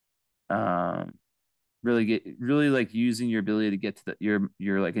 um, really like using your ability to get to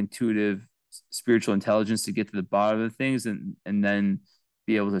your like intuitive spiritual intelligence to get to the bottom of things and then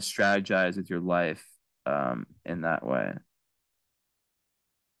be able to strategize with your life in that way.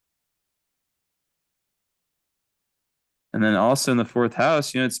 And then also in the fourth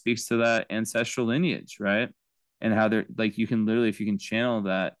house, it speaks to that ancestral lineage, right? And how they're like you can literally, if you can channel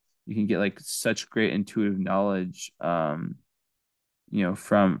that, you can get like such great intuitive knowledge, from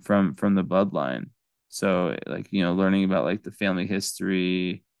the bloodline. So like, learning about like the family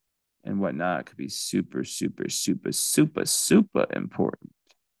history and whatnot could be super, super, super, super, super important.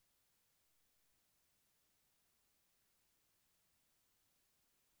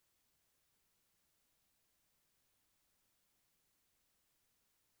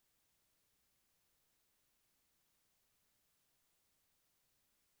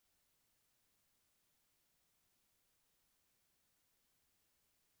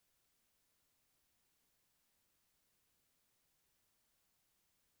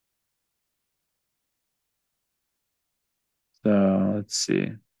 So let's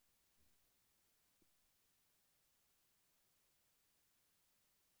see.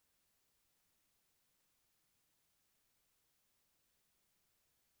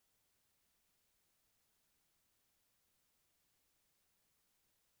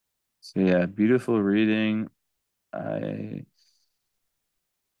 So yeah, beautiful reading. I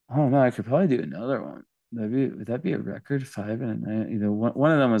I don't know. I could probably do another one. Would that be a record? 5 and a 9.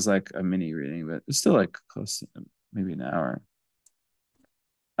 One of them was like a mini reading, but it's still like close to maybe an hour.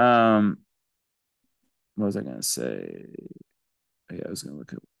 Um, what was I gonna say? Oh, yeah, I was gonna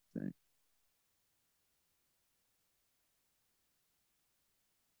look at one thing.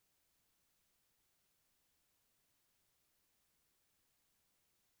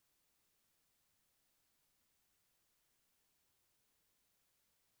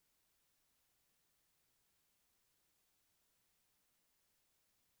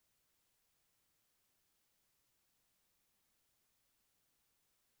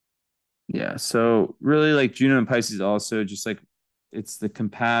 Yeah, so really like Juno and Pisces also just like it's the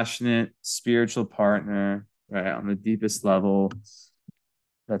compassionate spiritual partner, right? On the deepest level.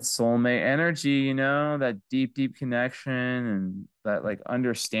 That soulmate energy, that deep, deep connection and that like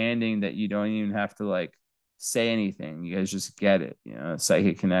understanding that you don't even have to like say anything. You guys just get it,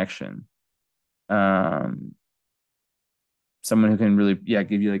 psychic connection. Um, Someone who can really, yeah,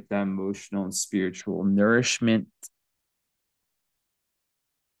 give you like that emotional and spiritual nourishment.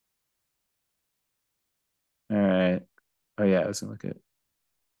 All right. Oh yeah, I was gonna look at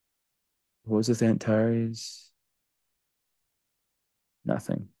what was with Antares?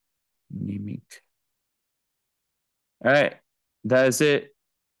 Nothing. Unique. All right. That is it.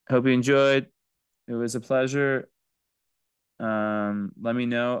 Hope you enjoyed. It was a pleasure. Let me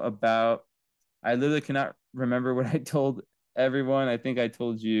know about I literally cannot remember what I told everyone. I think I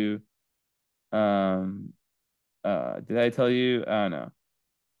told you. Um, did I tell you? I don't know.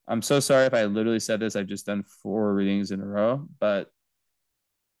 I'm so sorry if I literally said this. I've just done 4 readings in a row, but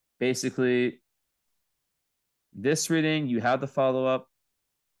basically, this reading you have the follow up.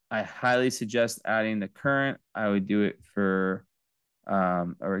 I highly suggest adding the current. I would do it for a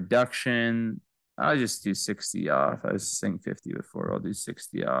reduction. I'll just do 60 off. I was saying 50 before. I'll do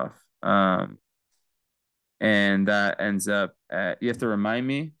 60 off. And that ends up at, you have to remind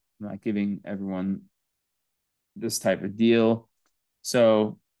me, I'm not giving everyone this type of deal.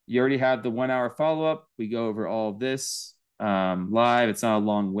 So you already have the 1 hour follow up. We go over all of this live. It's not a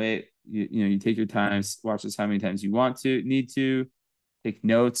long wait. You take your time, watch this how many times you need to, take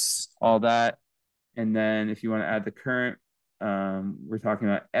notes, all that. And then if you want to add the current, we're talking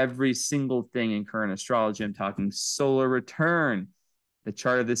about every single thing in current astrology. I'm talking solar return, the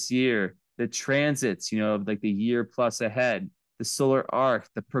chart of this year, the transits, of like the year plus ahead, the solar arc,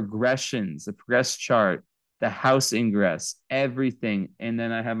 the progressions, the progress chart, the house ingress, everything. And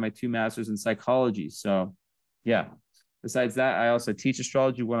then I have my 2 masters in psychology. So, yeah. Besides that, I also teach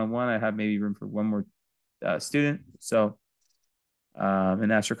astrology one-on-one. I have maybe room for one more student. So, in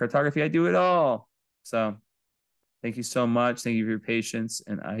astrocartography, I do it all. So, thank you so much. Thank you for your patience.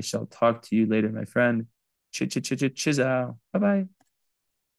 And I shall talk to you later, my friend. Chiz out. Bye bye.